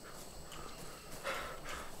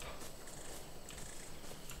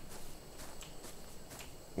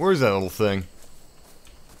 Where's that little thing?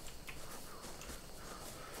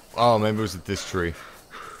 Oh, maybe it was at this tree.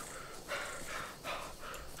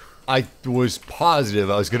 I was positive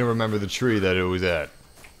I was going to remember the tree that it was at.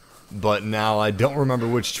 But now I don't remember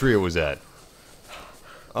which tree it was at.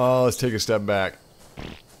 Oh, let's take a step back.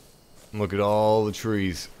 Look at all the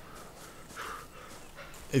trees.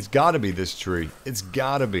 It's gotta be this tree. It's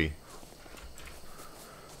gotta be.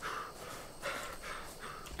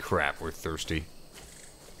 Crap, we're thirsty.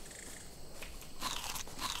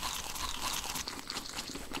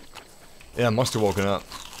 Yeah, it must have woken up.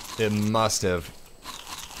 It must have.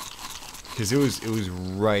 Because it was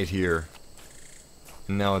right here.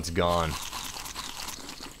 Now it's gone.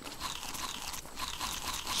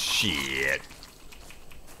 Shit.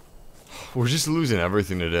 We're just losing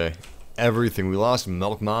everything today. Everything. We lost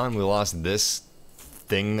Milkmon. We lost this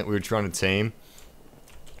thing that we were trying to tame.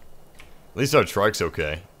 At least our trike's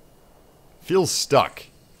okay. Feels stuck.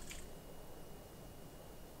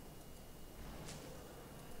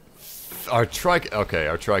 Our trike... Okay,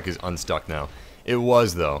 our trike is unstuck now. It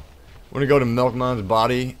was, though. We're gonna go to Milkmon's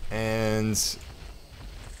body and...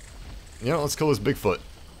 You know, let's kill this Bigfoot.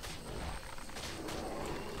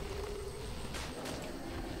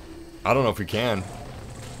 I don't know if we can.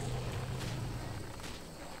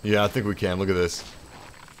 Yeah, I think we can. Look at this.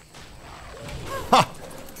 Ha!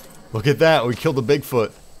 Look at that. We killed the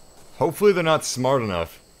Bigfoot. Hopefully they're not smart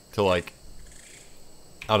enough to, like...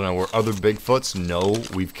 I don't know, where other Bigfoots know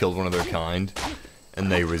we've killed one of their kind, and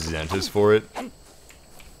they resent us for it.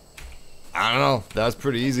 I don't know. That was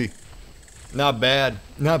pretty easy. Not bad.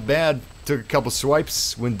 Not bad. Took a couple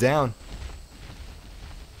swipes. Went down.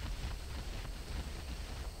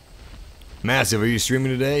 Massive, are you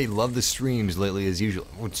streaming today? Love the streams lately as usual.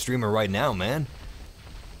 We're streaming right now, man.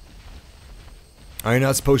 Are you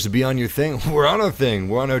not supposed to be on your thing? We're on our thing.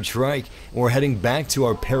 We're on our trike. We're heading back to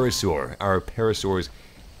our parasaur. Our parasaur's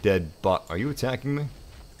dead bot. Are you attacking me?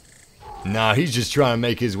 Nah, he's just trying to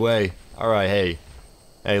make his way. Alright, hey.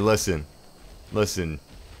 Hey, listen. Listen.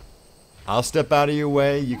 I'll step out of your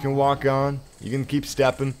way. You can walk on. You can keep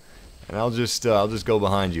stepping. And I'll just go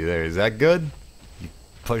behind you there. Is that good? You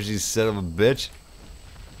pushy son of a bitch.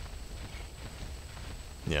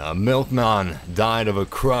 Yeah, Milkman died of a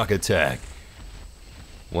croc attack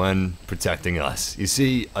when protecting us. You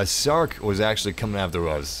see, a shark was actually coming after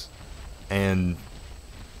us. And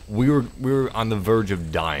we were on the verge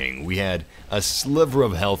of dying. We had a sliver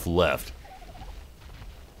of health left.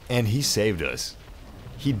 And he saved us.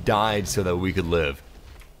 He died so that we could live.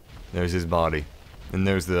 There's his body. And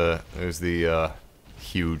there's the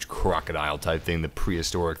huge crocodile type thing, the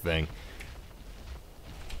prehistoric thing.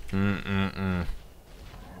 I'm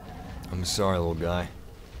sorry, little guy.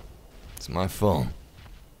 It's my fault.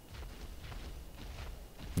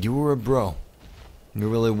 You were a bro. You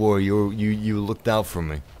really were. You looked out for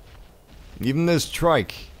me. Even this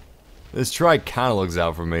trike kind of looks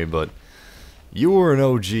out for me, but you were an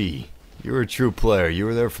OG. You were a true player. You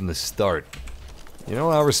were there from the start. You know,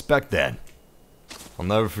 I respect that. I'll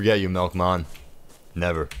never forget you, Milkmon.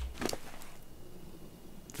 Never.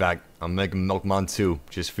 In fact, I'm making Milkmon 2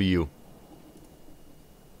 just for you.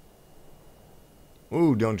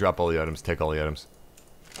 Ooh, don't drop all the items. Take all the items.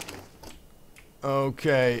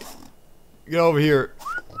 Okay. Get over here.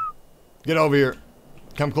 Get over here.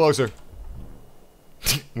 Come closer.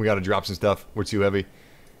 We gotta drop some stuff. We're too heavy.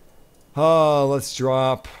 Let's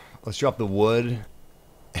drop the wood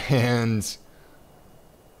and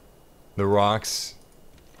the rocks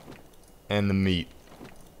and the meat.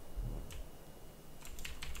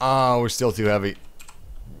 We're still too heavy.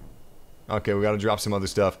 Okay, we gotta drop some other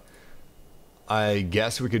stuff. I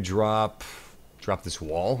guess we could drop this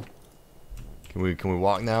wall. Can we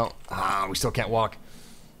walk now? We still can't walk.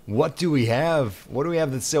 What do we have? What do we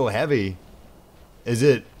have that's so heavy? Is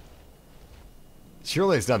it...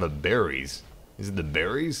 Surely it's not the berries. Is it the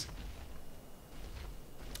berries?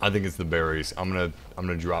 I think it's the berries. I'm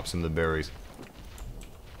gonna drop some of the berries.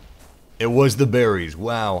 It was the berries.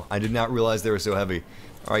 Wow, I did not realize they were so heavy.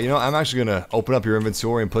 Alright, you know, I'm actually gonna open up your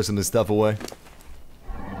inventory and put some of this stuff away.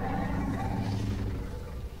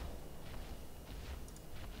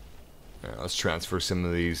 Let's transfer some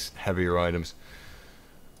of these heavier items.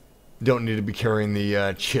 Don't need to be carrying the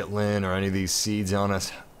chitlin or any of these seeds on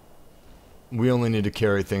us. We only need to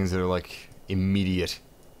carry things that are like immediate.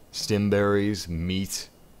 Stimberries, meat,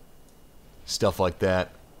 stuff like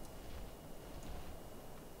that.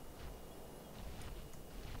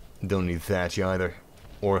 Don't need thatch either.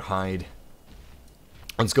 Or hide.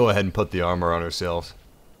 Let's go ahead and put the armor on ourselves.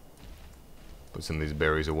 Put some of these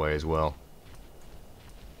berries away as well.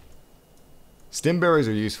 Stimberries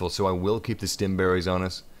are useful, so I will keep the stimberries on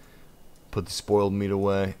us. Put the spoiled meat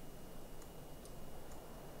away.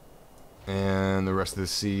 And the rest of the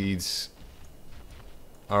seeds.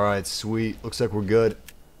 Alright, sweet. Looks like we're good.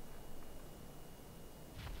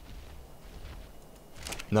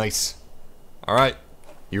 Nice. Alright.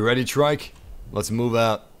 You ready, Trike? Let's move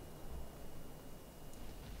out.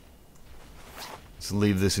 Let's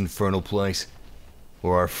leave this infernal place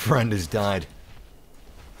where our friend has died.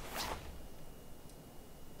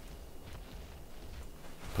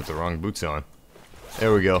 Put the wrong boots on.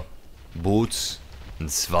 There we go. Boots and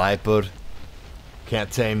Swiper Can't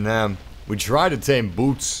tame them. We tried to tame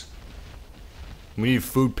Boots. We need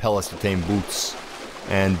food pellets to tame Boots.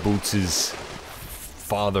 And Boots'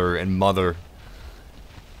 father and mother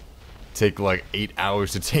take like 8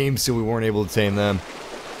 hours to tame, so we weren't able to tame them.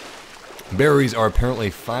 Berries are apparently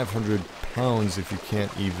 500 pounds if you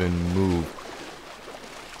can't even move.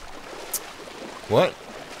 What?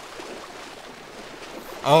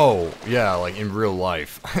 Oh, yeah, like in real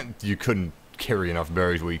life. You couldn't carry enough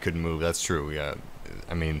berries where you couldn't move. That's true, yeah.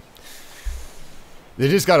 I mean, they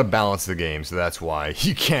just gotta balance the game, so that's why.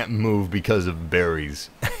 You can't move because of berries.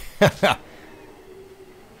 What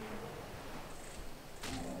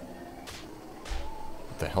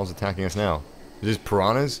the hell's attacking us now? Is this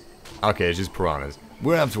piranhas? Okay, it's just piranhas.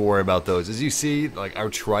 We don't have to worry about those. As you see, like, our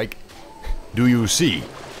trike... Do you see?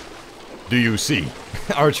 Do you see?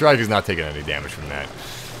 Our trike is not taking any damage from that.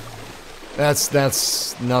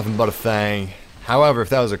 That's nothing but a fang. However, if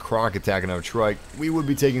that was a croc attacking our trike, we would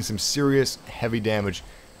be taking some serious, heavy damage.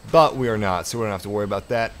 But we are not, so we don't have to worry about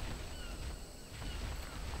that.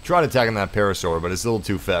 Tried attacking that parasaur, but it's a little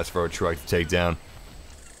too fast for our trike to take down.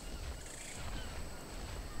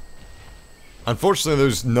 Unfortunately,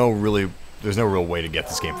 there's no real way to get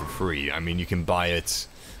this game for free. I mean, you can buy it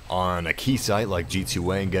on a key site like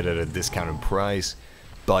G2A and get it at a discounted price,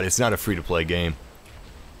 but it's not a free-to-play game.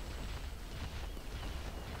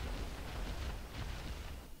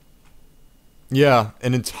 Yeah,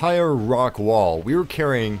 an entire rock wall. We were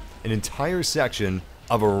carrying an entire section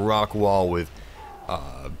of a rock wall with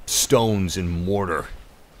stones and mortar.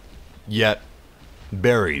 Yet,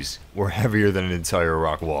 berries were heavier than an entire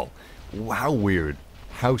rock wall. How weird.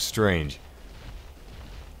 How strange.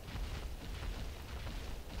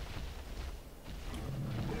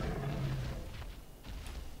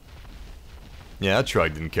 Yeah, that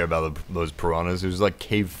trike didn't care about those piranhas. It was like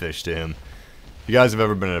cave fish to him. If you guys have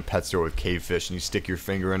ever been in a pet store with cave fish and you stick your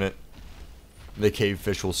finger in it, the cave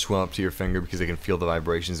fish will swim up to your finger because they can feel the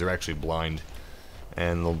vibrations. They're actually blind.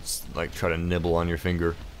 And they'll just, like, try to nibble on your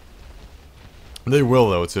finger. They will,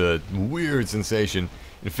 though. It's a weird sensation.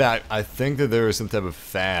 In fact, I think that there was some type of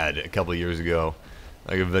fad a couple of years ago,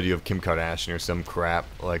 like a video of Kim Kardashian or some crap,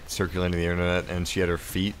 like, circulating the internet, and she had her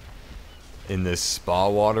feet in this spa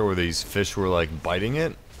water where these fish were, like, biting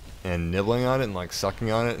it and nibbling on it and, like,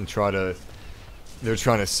 sucking on it, and they're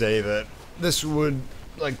trying to say that this would,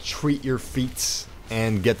 like, treat your feet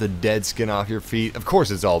and get the dead skin off your feet. Of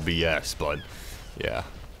course it's all BS, but, yeah,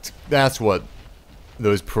 that's what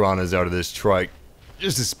those piranhas out of this trike.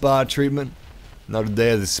 Just a spa treatment. Another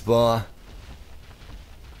day of the spa.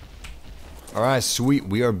 Alright, sweet.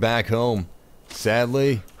 We are back home.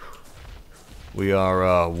 Sadly, we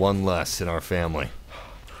are one less in our family.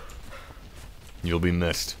 You'll be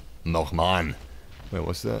missed. Milkman. Wait,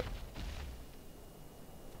 what's that?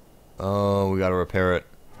 Oh, we gotta repair it.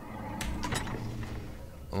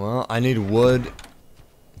 Well, I need wood,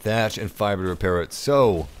 thatch, and fiber to repair it.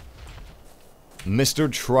 So,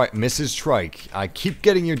 Mrs. Trike, I keep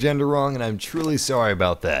getting your gender wrong, and I'm truly sorry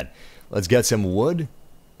about that. Let's get some wood,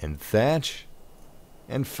 and thatch,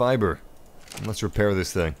 and fiber. And let's repair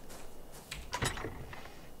this thing.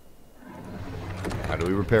 How do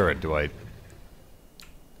we repair it? Do I...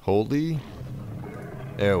 hold E?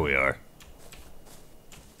 There we are.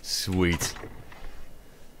 Sweet.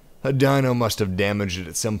 A dino must have damaged it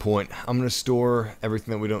at some point. I'm gonna store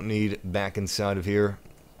everything that we don't need back inside of here.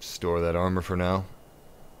 Store that armor for now.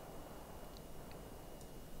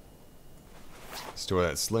 Store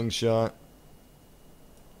that slingshot.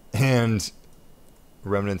 And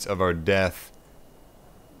remnants of our death.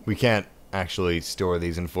 We can't actually store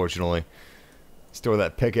these, unfortunately. Store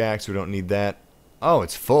that pickaxe, we don't need that. Oh,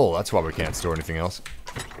 it's full, that's why we can't store anything else.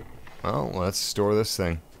 Well, let's store this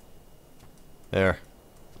thing. There.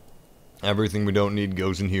 Everything we don't need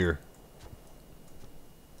goes in here.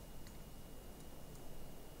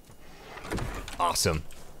 Awesome.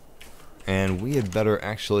 And we had better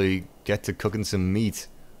actually get to cooking some meat.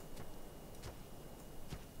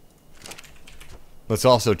 Let's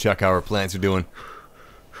also check how our plants are doing.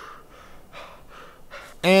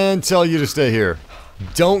 And tell you to stay here.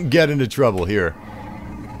 Don't get into trouble here.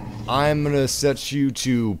 I'm gonna set you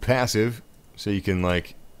to passive, so you can,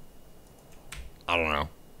 like, I don't know,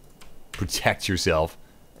 protect yourself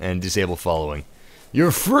and disable following.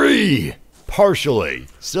 You're free! Partially.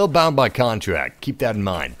 Still bound by contract. Keep that in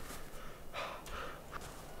mind.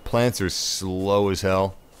 Plants are slow as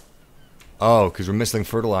hell. Oh, because we're missing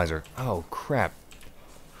fertilizer. Oh, crap.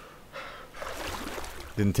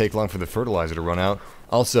 Didn't take long for the fertilizer to run out.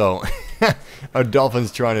 Also, a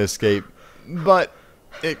dolphin's trying to escape, but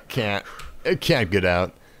it can't. It can't get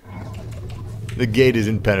out. The gate is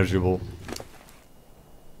impenetrable.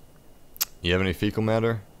 You have any fecal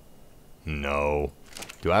matter? No.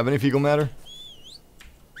 Do I have any fecal matter?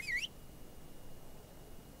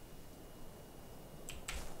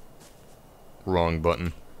 Wrong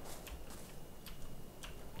button.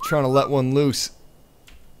 Trying to let one loose.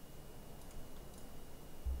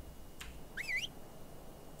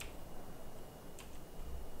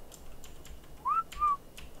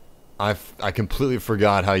 I completely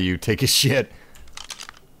forgot how you take a shit.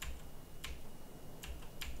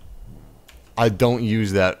 I don't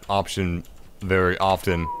use that option very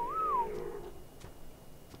often.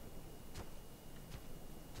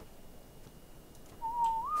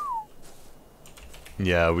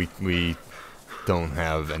 Yeah, we don't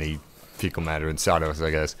have any fecal matter inside of us, I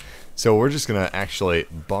guess. So we're just gonna actually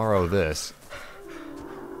borrow this.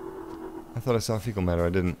 I thought I saw fecal matter, I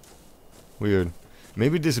didn't. Weird.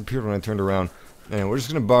 Maybe it disappeared when I turned around. And we're just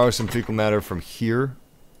gonna borrow some fecal matter from here.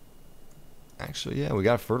 Actually, yeah, we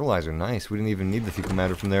got fertilizer. Nice. We didn't even need the fecal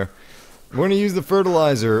matter from there. We're gonna use the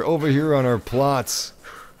fertilizer over here on our plots.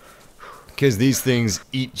 Because these things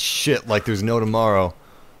eat shit like there's no tomorrow.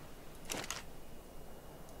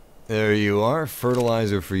 There you are.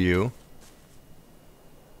 Fertilizer for you.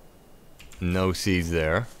 No seeds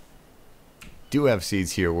there. Do have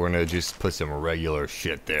seeds here. We're gonna just put some regular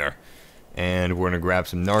shit there. And we're gonna grab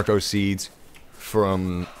some narco seeds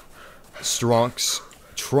from Stronk's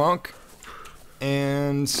trunk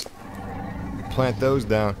and plant those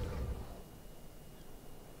down.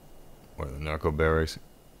 What are the narco berries?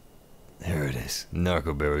 There it is.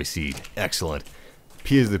 Narco berry seed. Excellent.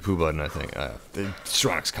 P is the poo button, I think.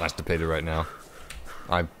 Stronk's constipated right now.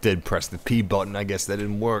 I did press the P button. I guess that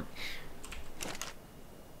didn't work.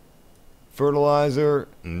 Fertilizer,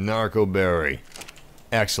 narco berry.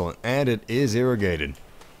 Excellent. And it is irrigated.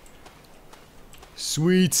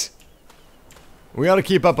 Sweet. We gotta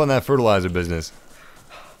keep up on that fertilizer business.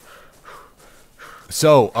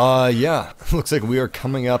 So, yeah. Looks like we are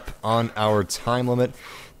coming up on our time limit.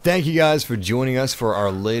 Thank you guys for joining us for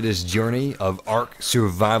our latest journey of ARK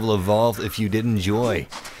Survival Evolved. If you did enjoy,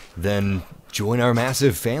 then join our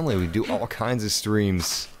massive family. We do all kinds of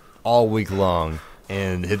streams all week long.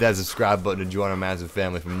 And hit that subscribe button to join our massive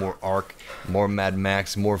family for more ARK, more Mad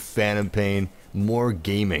Max, more Phantom Pain, more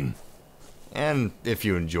gaming. And if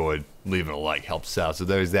you enjoyed, leaving a like helps out, so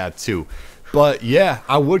there's that too. But yeah,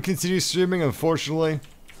 I would continue streaming. Unfortunately,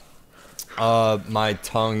 my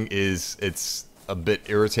tongue it's a bit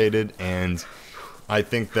irritated, and I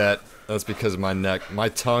think that's because of my neck. My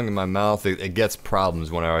tongue and my mouth, it gets problems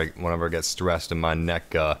whenever I get stressed, and my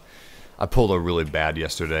neck, I pulled a really bad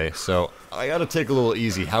yesterday, so I gotta take a little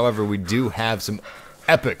easy. However, we do have some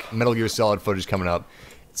epic Metal Gear Solid footage coming up,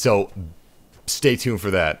 so stay tuned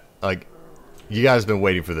for that. Like, you guys have been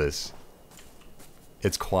waiting for this.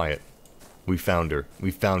 It's Quiet. We found her.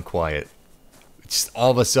 We found Quiet. Just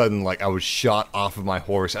all of a sudden, like, I was shot off of my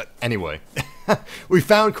horse. Anyway, we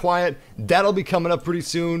found Quiet. That'll be coming up pretty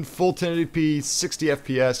soon. Full 1080p, 60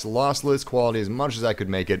 FPS, lossless quality as much as I could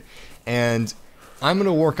make it. And I'm going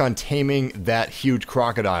to work on taming that huge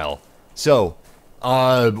crocodile. So,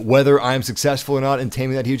 whether I'm successful or not in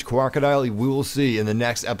taming that huge crocodile, we will see in the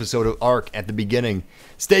next episode of ARK at the beginning.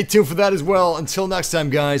 Stay tuned for that as well. Until next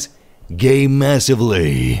time, guys, game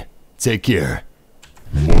massively. Take care.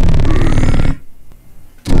 Monday,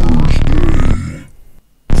 Thursday, Friday.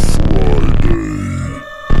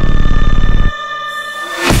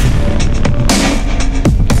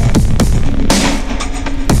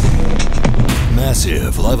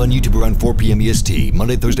 Massive, live on YouTube around 4 p.m. EST,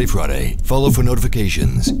 Monday, Thursday, Friday. Follow for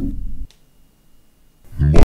notifications.